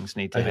these things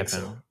need to happen.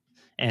 So.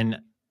 And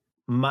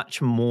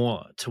much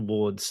more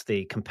towards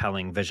the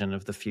compelling vision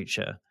of the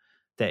future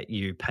that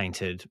you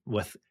painted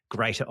with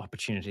greater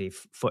opportunity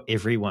for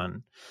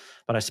everyone.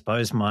 But I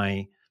suppose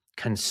my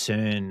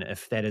concern,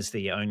 if that is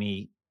the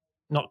only,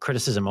 not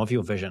criticism of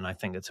your vision, I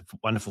think it's a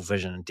wonderful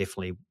vision and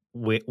definitely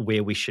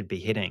where we should be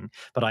heading.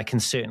 But I can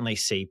certainly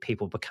see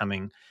people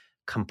becoming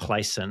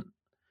complacent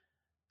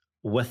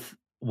with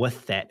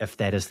that if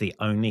that is the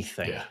only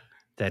thing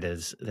that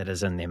is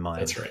in their mind.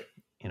 That's right.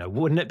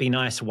 Wouldn't it be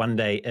nice one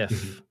day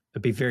if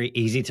it'd be very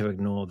easy to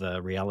ignore the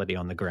reality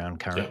on the ground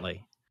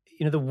currently?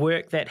 Yeah. The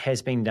work that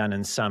has been done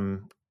in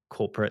some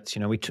corporates,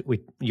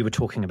 you were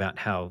talking about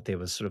how there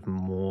was sort of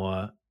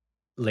more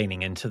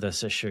leaning into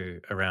this issue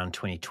around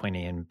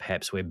 2020, and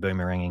perhaps we're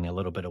boomeranging a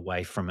little bit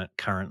away from it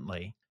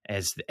currently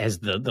as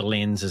the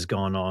lens has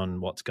gone on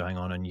what's going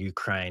on in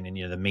Ukraine,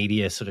 and the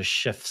media sort of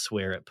shifts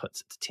where it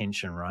puts its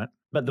attention, right?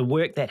 But the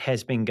work that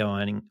has been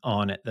going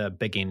on at the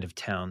big end of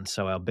town,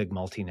 so our big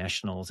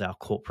multinationals, our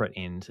corporate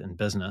end in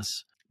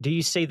business, do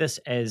you see this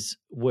as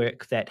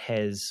work that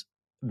has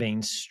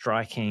been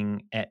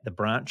striking at the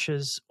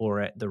branches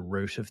or at the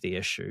root of the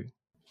issue?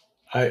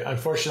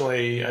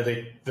 Unfortunately, I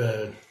think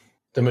the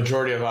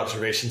majority of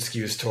observation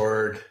skews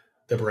toward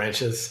the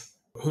branches.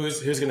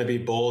 Who's going to be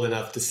bold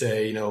enough to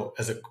say,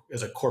 as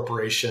a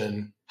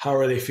corporation, how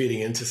are they feeding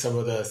into some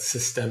of the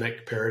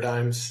systemic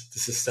paradigms, the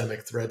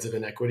systemic threads of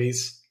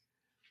inequities?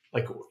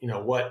 Like,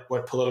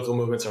 what political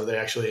movements are they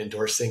actually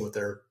endorsing with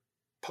their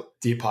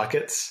deep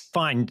pockets?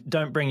 Fine,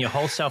 don't bring your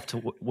whole self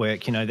to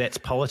work. That's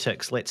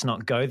politics. Let's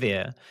not go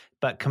there.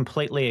 But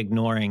completely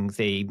ignoring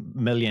the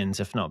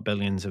millions, if not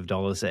billions of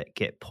dollars that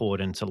get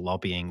poured into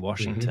lobbying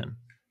Washington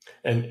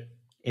and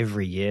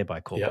every year by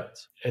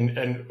corporates.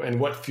 And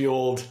what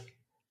fueled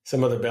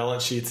some of the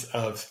balance sheets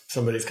of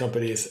some of these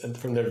companies, and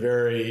from their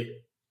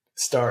very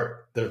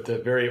start,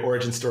 the very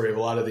origin story of a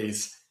lot of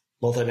these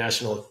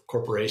multinational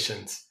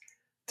corporations,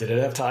 did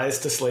it have ties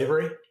to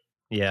slavery?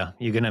 Yeah,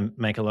 you're going to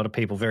make a lot of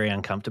people very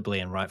uncomfortably,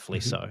 and rightfully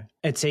so.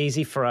 It's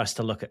easy for us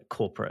to look at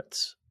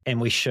corporates,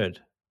 and we should.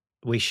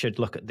 We should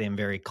look at them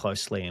very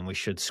closely, and we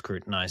should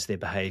scrutinize their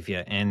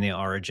behavior and their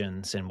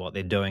origins and what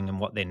they're doing and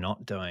what they're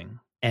not doing.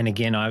 And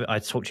again, I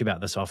talked to you about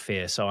this off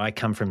air. So I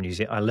come from New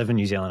Zealand. I live in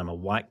New Zealand. I'm a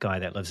white guy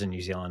that lives in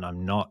New Zealand.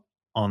 I'm not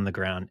on the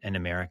ground in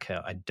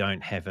America. I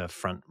don't have a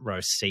front row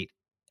seat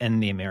in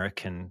the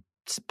American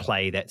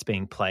play that's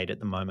being played at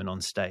the moment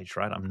on stage,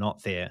 right? I'm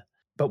not there.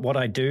 But what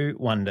I do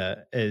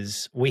wonder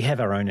is, we have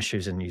our own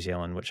issues in New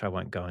Zealand, which I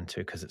won't go into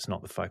because it's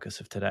not the focus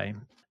of today.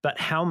 But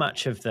how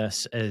much of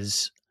this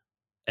is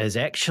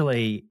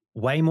actually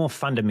way more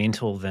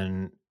fundamental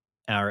than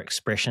our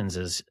expressions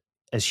as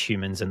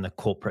humans and the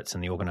corporates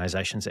and the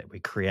organizations that we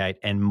create,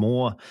 and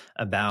more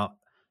about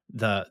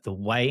the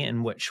way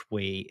in which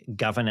we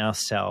govern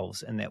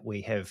ourselves, and that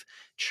we have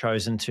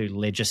chosen to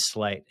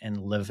legislate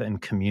and live in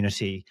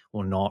community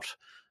or not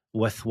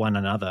with one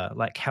another.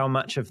 Like, how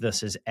much of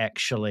this is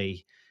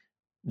actually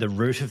the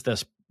root of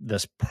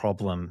this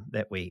problem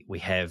that we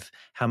have?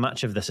 How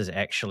much of this is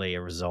actually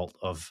a result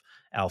of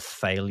our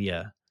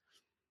failure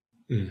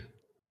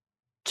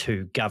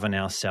to govern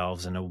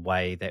ourselves in a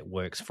way that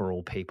works for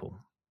all people?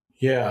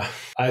 Yeah,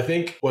 I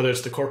think whether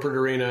it's the corporate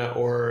arena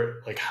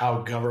or like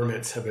how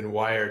governments have been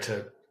wired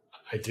to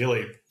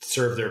ideally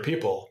serve their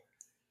people,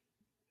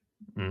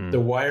 the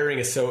wiring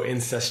is so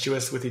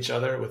incestuous with each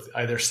other, with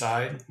either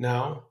side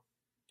now,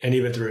 and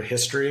even through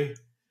history.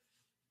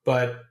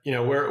 But,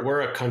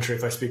 we're a country,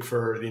 if I speak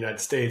for the United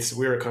States,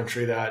 we're a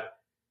country that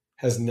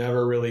has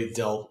never really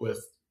dealt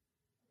with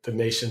the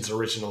nation's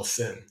original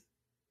sin,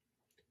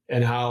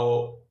 and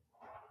how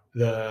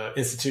the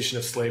institution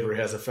of slavery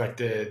has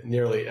affected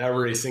nearly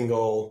every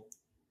single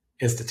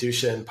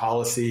institution,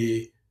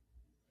 policy,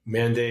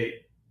 mandate,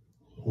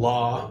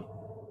 law.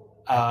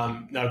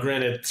 Now,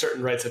 granted,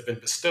 certain rights have been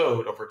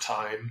bestowed over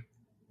time,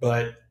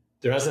 but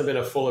there hasn't been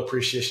a full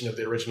appreciation of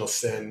the original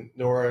sin,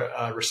 nor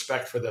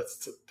respect for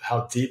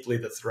how deeply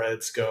the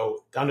threads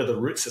go down to the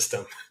root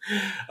system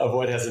of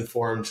what has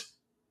informed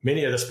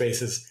many of the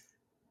spaces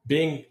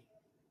being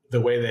the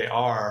way they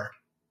are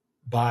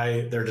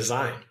by their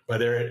design, by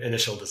their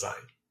initial design.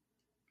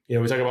 We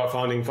talk about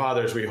founding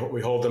fathers. We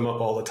hold them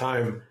up all the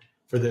time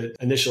for the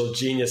initial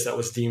genius that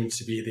was deemed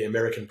to be the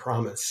American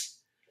promise,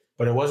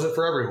 but it wasn't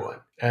for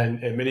everyone.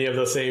 And many of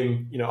those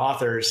same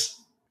authors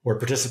or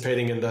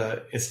participating in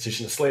the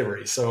institution of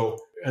slavery. So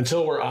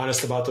until we're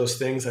honest about those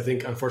things, I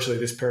think, unfortunately,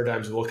 these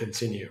paradigms will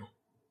continue.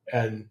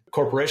 And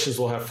corporations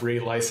will have free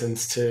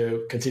license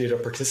to continue to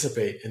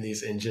participate in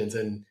these engines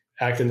and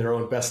act in their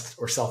own best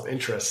or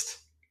self-interest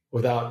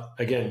without,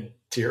 again,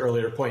 to your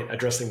earlier point,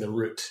 addressing the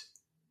root.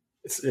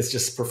 It's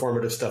just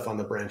performative stuff on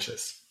the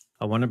branches.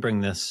 I want to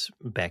bring this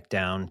back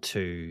down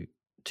to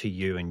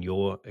you and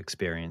your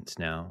experience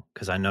now,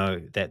 because I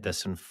know that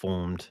this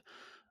informed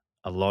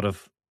a lot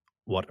of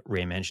what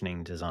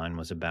reimagining design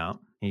was about.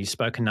 You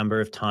spoke a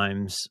number of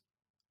times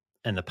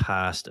in the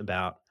past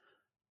about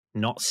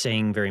not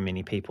seeing very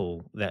many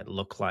people that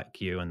look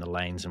like you in the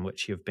lanes in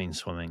which you've been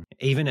swimming,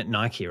 even at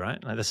Nike,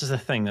 right? Like, this is the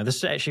thing. Now,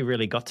 this actually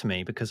really got to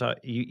me because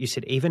you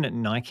said even at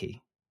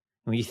Nike.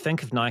 When you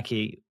think of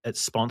Nike,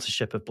 its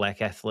sponsorship of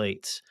Black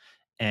athletes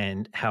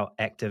and how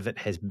active it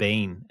has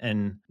been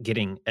in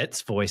getting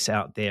its voice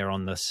out there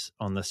on this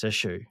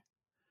issue,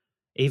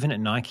 even at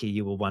Nike,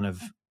 you were one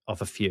of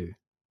a few.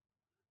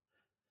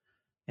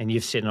 And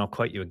you've said, and I'll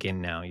quote you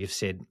again now, you've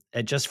said,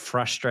 it just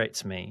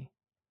frustrates me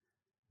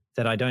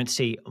that I don't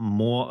see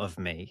more of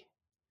me,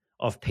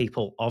 of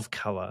people of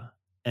color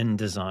in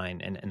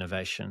design and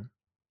innovation.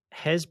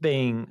 Has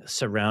being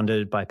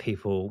surrounded by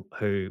people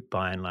who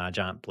by and large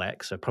aren't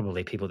Black, so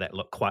probably people that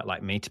look quite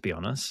like me, to be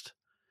honest,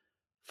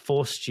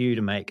 forced you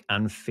to make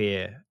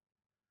unfair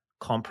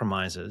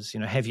compromises?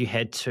 Have you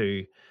had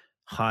to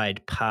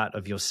hide part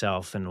of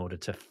yourself in order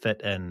to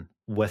fit in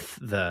with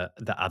the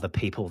other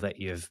people that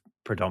you've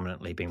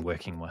predominantly been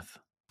working with?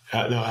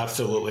 No,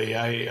 absolutely.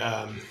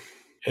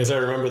 As I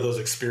remember those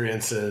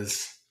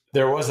experiences,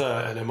 there was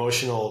an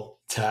emotional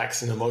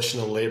tax and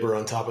emotional labor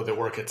on top of the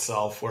work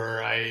itself,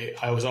 where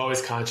I was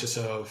always conscious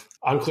of,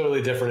 I'm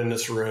clearly different in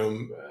this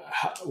room.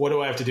 What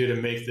do I have to do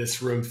to make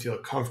this room feel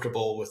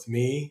comfortable with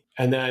me?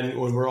 And then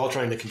when we're all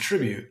trying to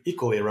contribute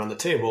equally around the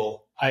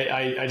table,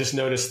 I just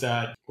noticed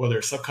that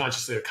whether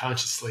subconsciously or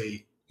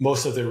consciously,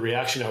 most of the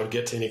reaction I would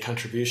get to any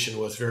contribution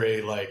was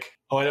very like,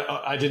 oh,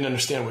 I didn't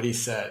understand what he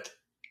said.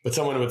 But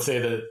someone would say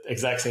the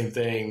exact same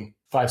thing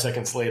 5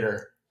 seconds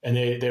later, and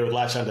they would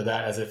latch onto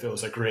that as if it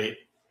was a great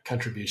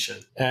contribution.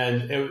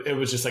 And it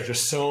was just like,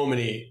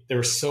 there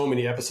were so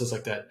many episodes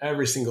like that.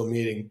 Every single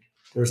meeting,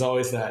 there was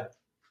always that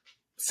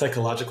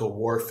psychological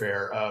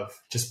warfare of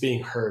just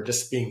being heard,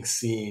 just being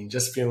seen,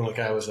 just feeling like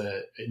I was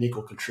an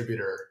equal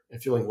contributor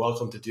and feeling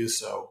welcome to do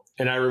so.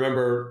 And I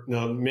remember,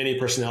 many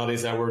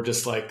personalities that were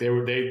just like,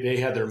 they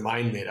had their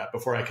mind made up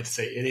before I could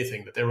say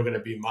anything, that they were going to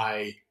be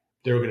my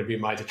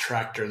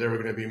detractor. They were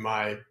going to be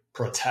my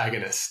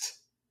protagonist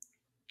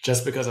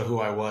just because of who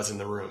I was in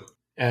the room.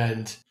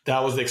 And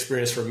that was the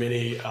experience for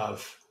many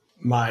of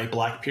my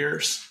Black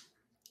peers,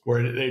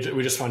 where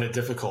we just found it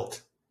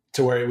difficult,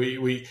 to where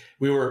we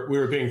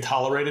were being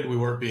tolerated, we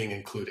weren't being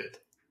included.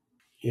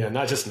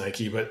 Not just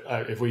Nike, but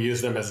if we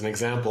use them as an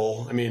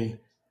example, I mean,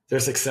 their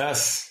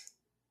success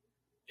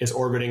is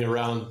orbiting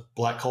around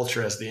Black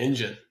culture as the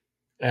engine.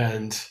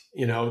 And,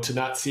 to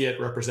not see it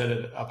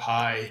represented up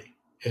high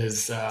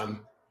is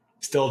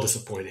still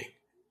disappointing.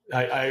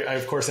 I,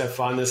 of course, have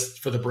fondness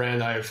for the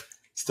brand. I have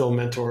still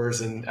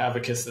mentors and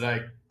advocates that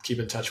I keep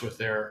in touch with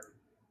there,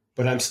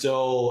 but I'm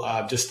still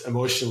just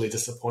emotionally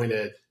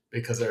disappointed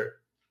because there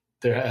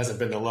hasn't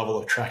been the level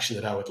of traction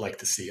that I would like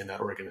to see in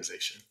that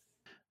organization.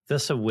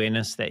 This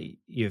awareness that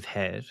you've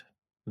had,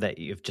 that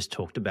you've just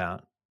talked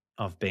about,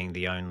 of being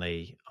the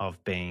only,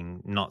 of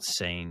being not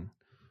seen,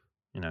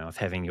 of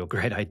having your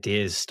great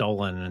ideas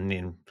stolen and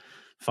then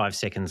 5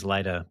 seconds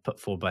later put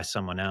forward by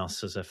someone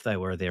else as if they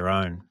were their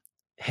own.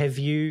 Have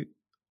you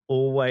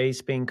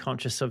always been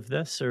conscious of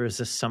this, or is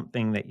this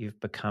something that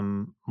you've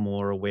become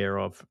more aware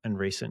of in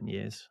recent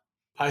years?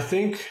 I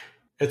think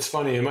it's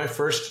funny. In my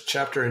first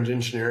chapter in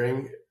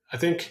engineering, I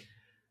think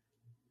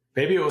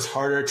maybe it was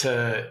harder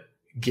to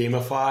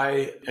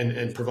gamify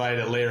and provide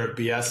a layer of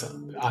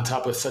BS on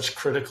top of such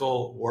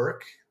critical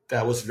work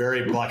that was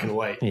very black and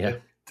white. Yeah.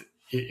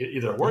 It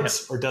either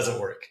works or doesn't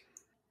work.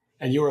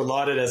 And you were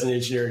lauded as an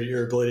engineer,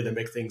 your ability to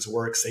make things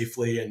work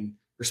safely and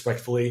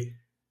respectfully.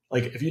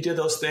 Like, if you did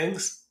those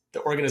things,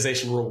 the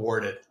organization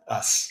rewarded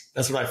us.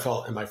 That's what I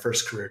felt in my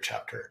first career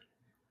chapter.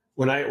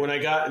 When I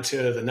got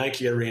into the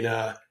Nike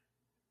arena,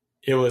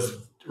 it was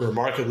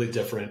remarkably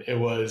different. It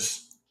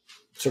was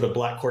sort of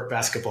black court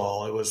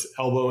basketball. It was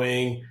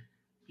elbowing.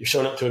 You're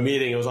showing up to a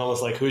meeting. It was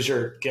almost like, who's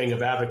your gang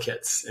of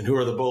advocates and who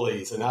are the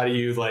bullies and how do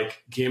you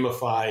like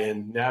gamify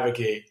and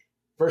navigate,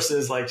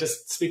 versus like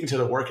just speaking to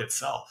the work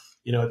itself.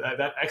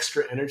 That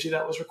extra energy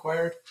that was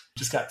required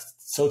just got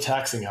so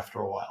taxing after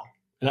a while.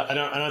 And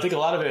I think a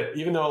lot of it,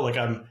 even though like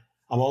I'm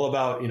all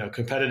about,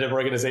 competitive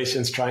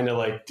organizations trying to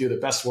like do the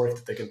best work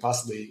that they can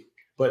possibly,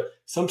 but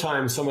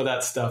sometimes some of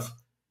that stuff,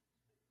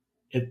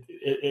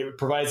 it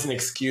provides an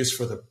excuse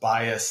for the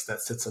bias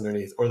that sits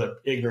underneath, or the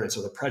ignorance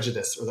or the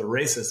prejudice or the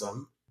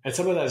racism. And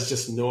some of that is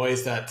just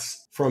noise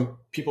that's from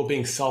people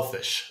being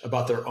selfish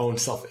about their own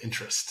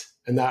self-interest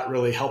and not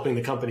really helping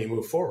the company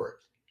move forward.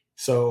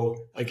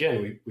 So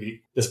again,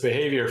 this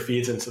behavior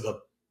feeds into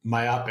the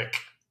myopic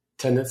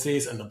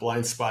tendencies and the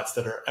blind spots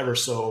that are ever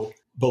so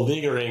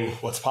beleaguering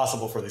what's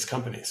possible for these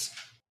companies.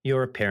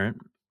 You're a parent.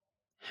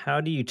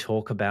 How do you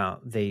talk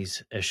about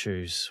these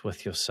issues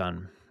with your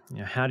son?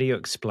 How do you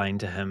explain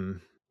to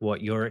him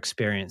what your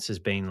experience has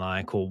been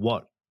like, or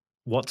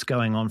what's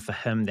going on for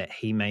him that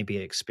he may be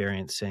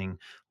experiencing,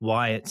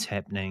 why it's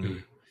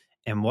happening,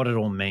 and what it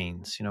all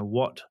means?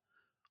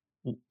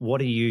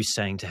 What are you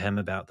saying to him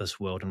about this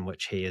world in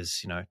which he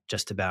is,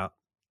 just about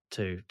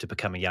to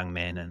become a young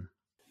man in?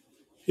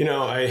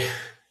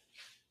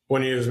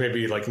 When he was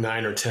maybe like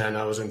 9 or 10,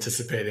 I was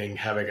anticipating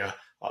having a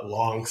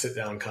long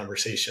sit-down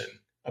conversation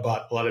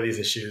about a lot of these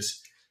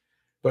issues.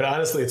 But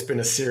honestly, it's been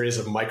a series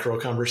of micro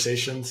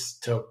conversations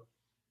to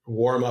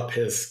warm up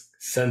his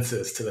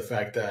senses to the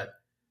fact that,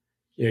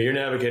 you're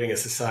navigating a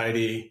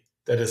society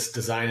that is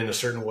designed in a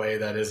certain way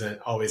that isn't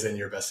always in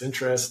your best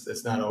interest.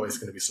 It's not always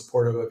going to be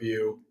supportive of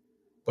you,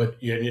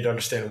 but you need to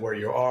understand where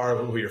you are,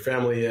 who your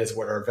family is,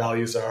 what our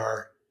values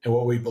are, and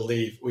what we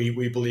believe.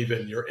 We believe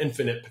in your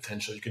infinite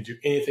potential. You can do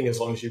anything as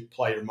long as you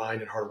apply your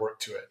mind and hard work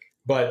to it.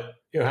 But,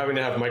 having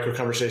to have micro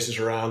conversations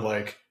around,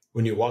 like,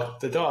 when you walk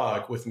the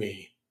dog with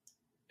me,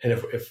 and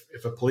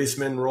if a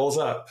policeman rolls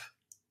up,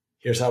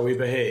 here's how we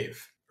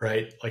behave,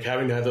 right? Like,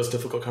 having to have those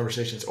difficult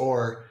conversations.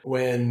 Or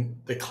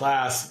when the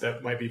class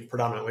that might be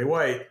predominantly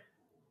white,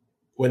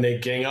 when they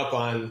gang up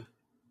on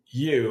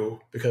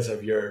you because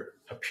of your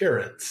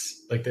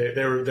appearance, like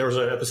there was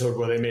an episode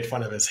where they made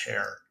fun of his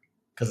hair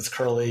because it's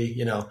curly,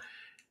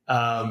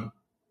 that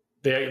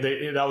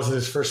was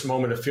his first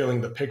moment of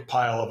feeling the pig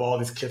pile of all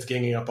these kids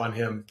ganging up on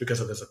him because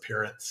of his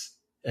appearance,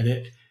 and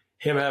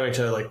him having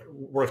to like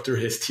work through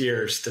his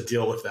tears to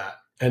deal with that.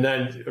 And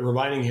then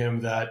reminding him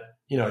that,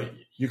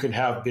 you can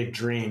have big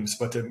dreams,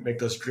 but to make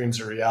those dreams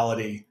a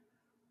reality,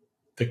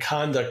 the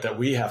conduct that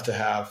we have to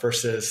have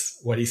versus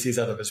what he sees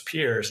out of his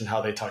peers and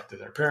how they talk to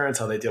their parents,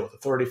 how they deal with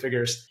authority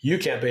figures, you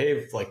can't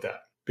behave like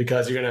that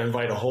because you're going to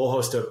invite a whole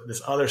host of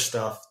this other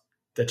stuff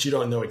that you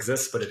don't know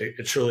exists, but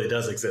it truly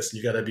does exist.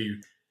 You got to be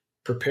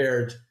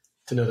prepared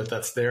to know that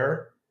that's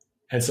there.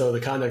 And so the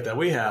conduct that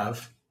we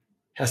have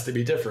has to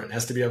be different,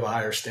 has to be of a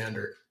higher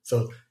standard.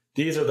 So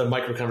these are the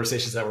micro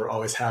conversations that we're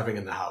always having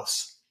in the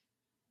house.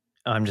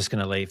 I'm just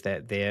going to leave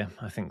that there.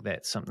 I think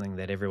that's something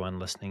that everyone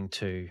listening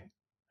to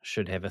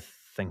should have a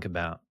think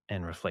about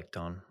and reflect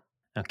on.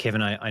 Now,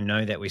 Kevin, I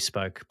know that we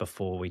spoke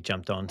before we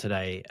jumped on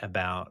today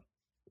about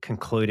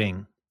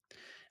concluding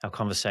our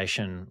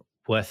conversation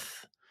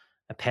with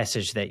a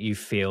passage that you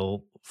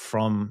feel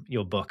from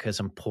your book is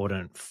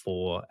important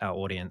for our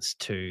audience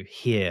to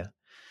hear,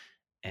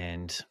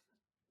 and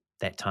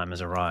that time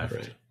has arrived.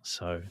 Right.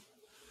 So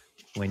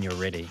when you're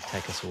ready,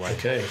 take us away.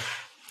 Okay.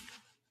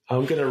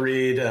 I'm going to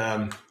read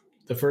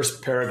the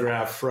first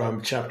paragraph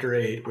from chapter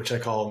 8, which I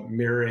call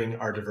Mirroring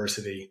Our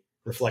Diversity,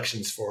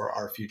 Reflections for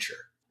Our Future.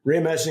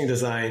 Reimagining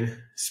Design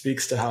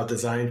speaks to how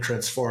design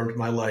transformed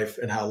my life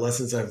and how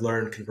lessons I've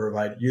learned can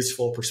provide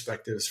useful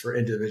perspectives for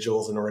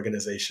individuals and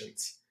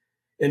organizations.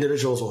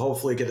 Individuals will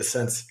hopefully get a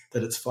sense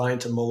that it's fine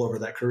to mull over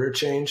that career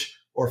change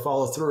or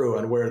follow through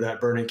on where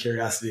that burning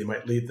curiosity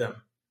might lead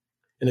them.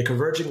 In a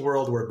converging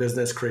world where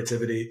business,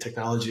 creativity,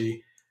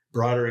 technology,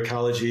 broader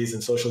ecologies,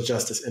 and social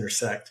justice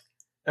intersect,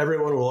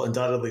 everyone will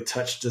undoubtedly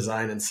touch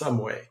design in some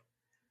way.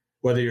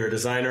 Whether you're a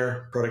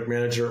designer, product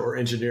manager, or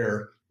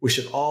engineer, we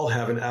should all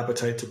have an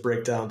appetite to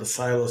break down the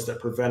silos that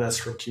prevent us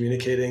from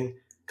communicating,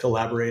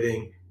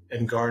 collaborating,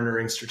 and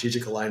garnering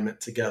strategic alignment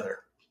together.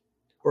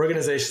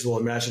 Organizations will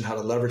imagine how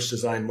to leverage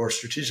design more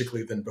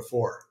strategically than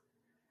before.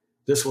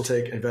 This will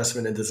take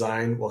investment in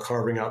design while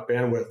carving out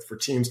bandwidth for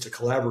teams to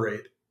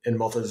collaborate in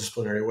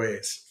multidisciplinary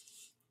ways.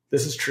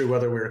 This is true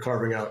whether we are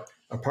carving out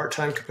a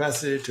part-time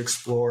capacity to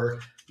explore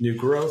new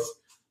growth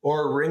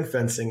or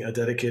ring-fencing a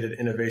dedicated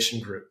innovation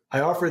group.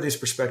 I offer these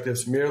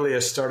perspectives merely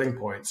as starting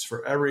points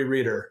for every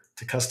reader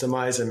to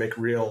customize and make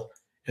real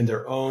in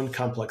their own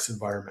complex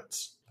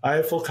environments. I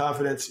have full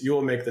confidence you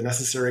will make the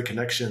necessary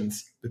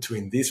connections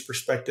between these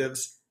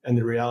perspectives and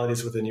the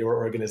realities within your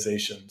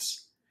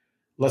organizations.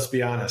 Let's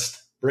be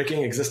honest,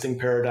 breaking existing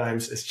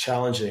paradigms is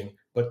challenging,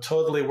 but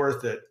totally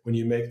worth it when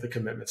you make the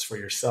commitments for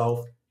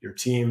yourself, your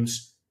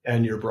teams,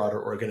 and your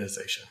broader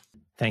organization.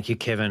 Thank you,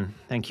 Kevin.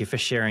 Thank you for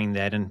sharing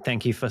that. And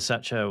thank you for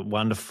such a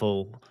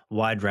wonderful,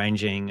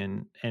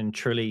 wide-ranging and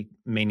truly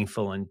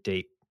meaningful and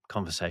deep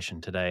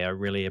conversation today. I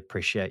really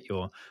appreciate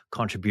your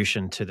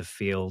contribution to the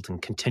field and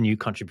continued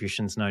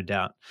contributions, no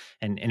doubt,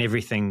 and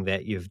everything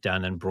that you've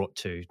done and brought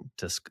to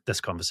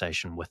this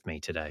conversation with me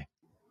today.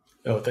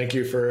 Oh, thank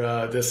you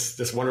for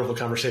this wonderful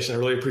conversation. I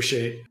really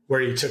appreciate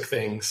where you took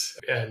things,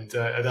 and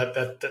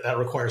that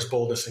requires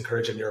boldness and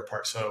courage on your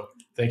part. So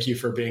thank you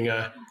for being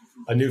a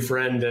new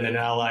friend and an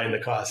ally in the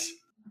cause.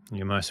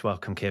 You're most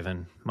welcome,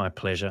 Kevin. My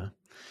pleasure.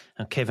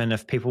 Now, Kevin,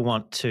 if people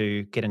want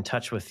to get in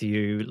touch with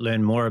you,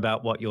 learn more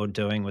about what you're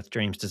doing with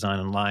Dreams Design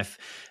and Life,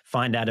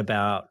 find out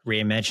about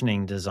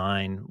reimagining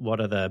design,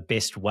 what are the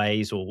best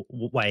ways or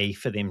way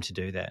for them to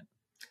do that?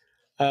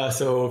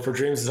 So for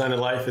Dreams Design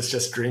and Life, it's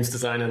just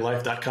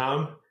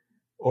dreamsdesignandlife.com.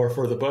 Or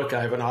for the book,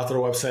 I have an author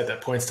website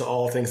that points to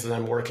all things that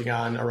I'm working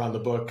on around the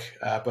book,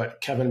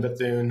 but Kevin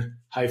Bethune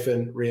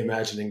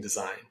 -Reimagining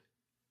Design.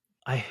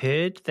 I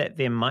heard that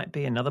there might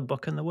be another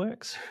book in the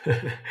works.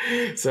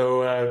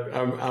 So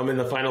I'm in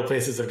the final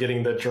places of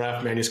getting the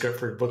draft manuscript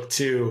for book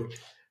 2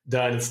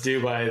 done. It's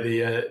due by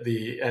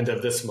the end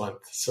of this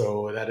month.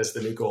 So that is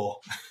the new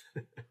goal.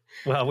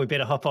 Well, we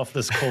better hop off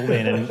this call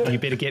then, and you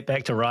better get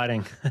back to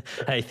writing.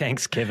 Hey,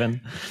 thanks,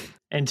 Kevin.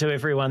 And to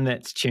everyone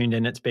that's tuned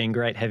in, it's been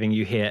great having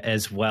you here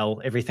as well.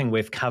 Everything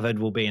we've covered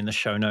will be in the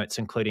show notes,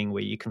 including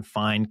where you can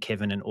find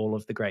Kevin and all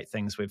of the great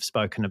things we've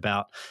spoken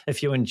about.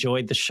 If you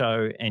enjoyed the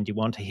show and you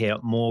want to hear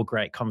more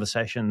great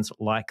conversations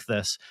like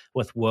this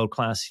with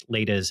world-class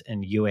leaders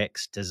in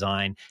UX,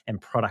 design, and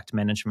product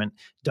management,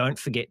 don't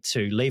forget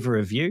to leave a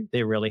review.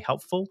 They're really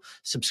helpful.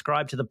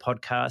 Subscribe to the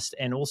podcast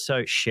and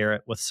also share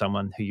it with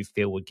someone who you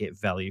feel would get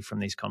value from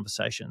these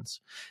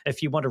conversations.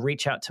 If you want to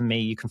reach out to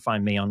me, you can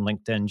find me on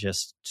LinkedIn.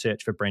 Just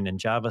search for Brendan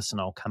Jarvis and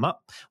I'll come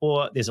up,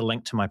 or there's a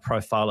link to my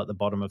profile at the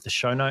bottom of the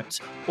show notes,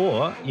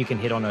 or you can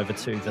head on over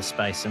to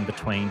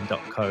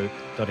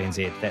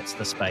thespaceinbetween.co.nz. That's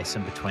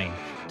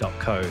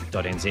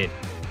thespaceinbetween.co.nz.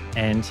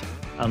 And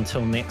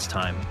until next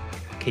time,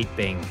 keep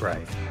being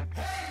brave.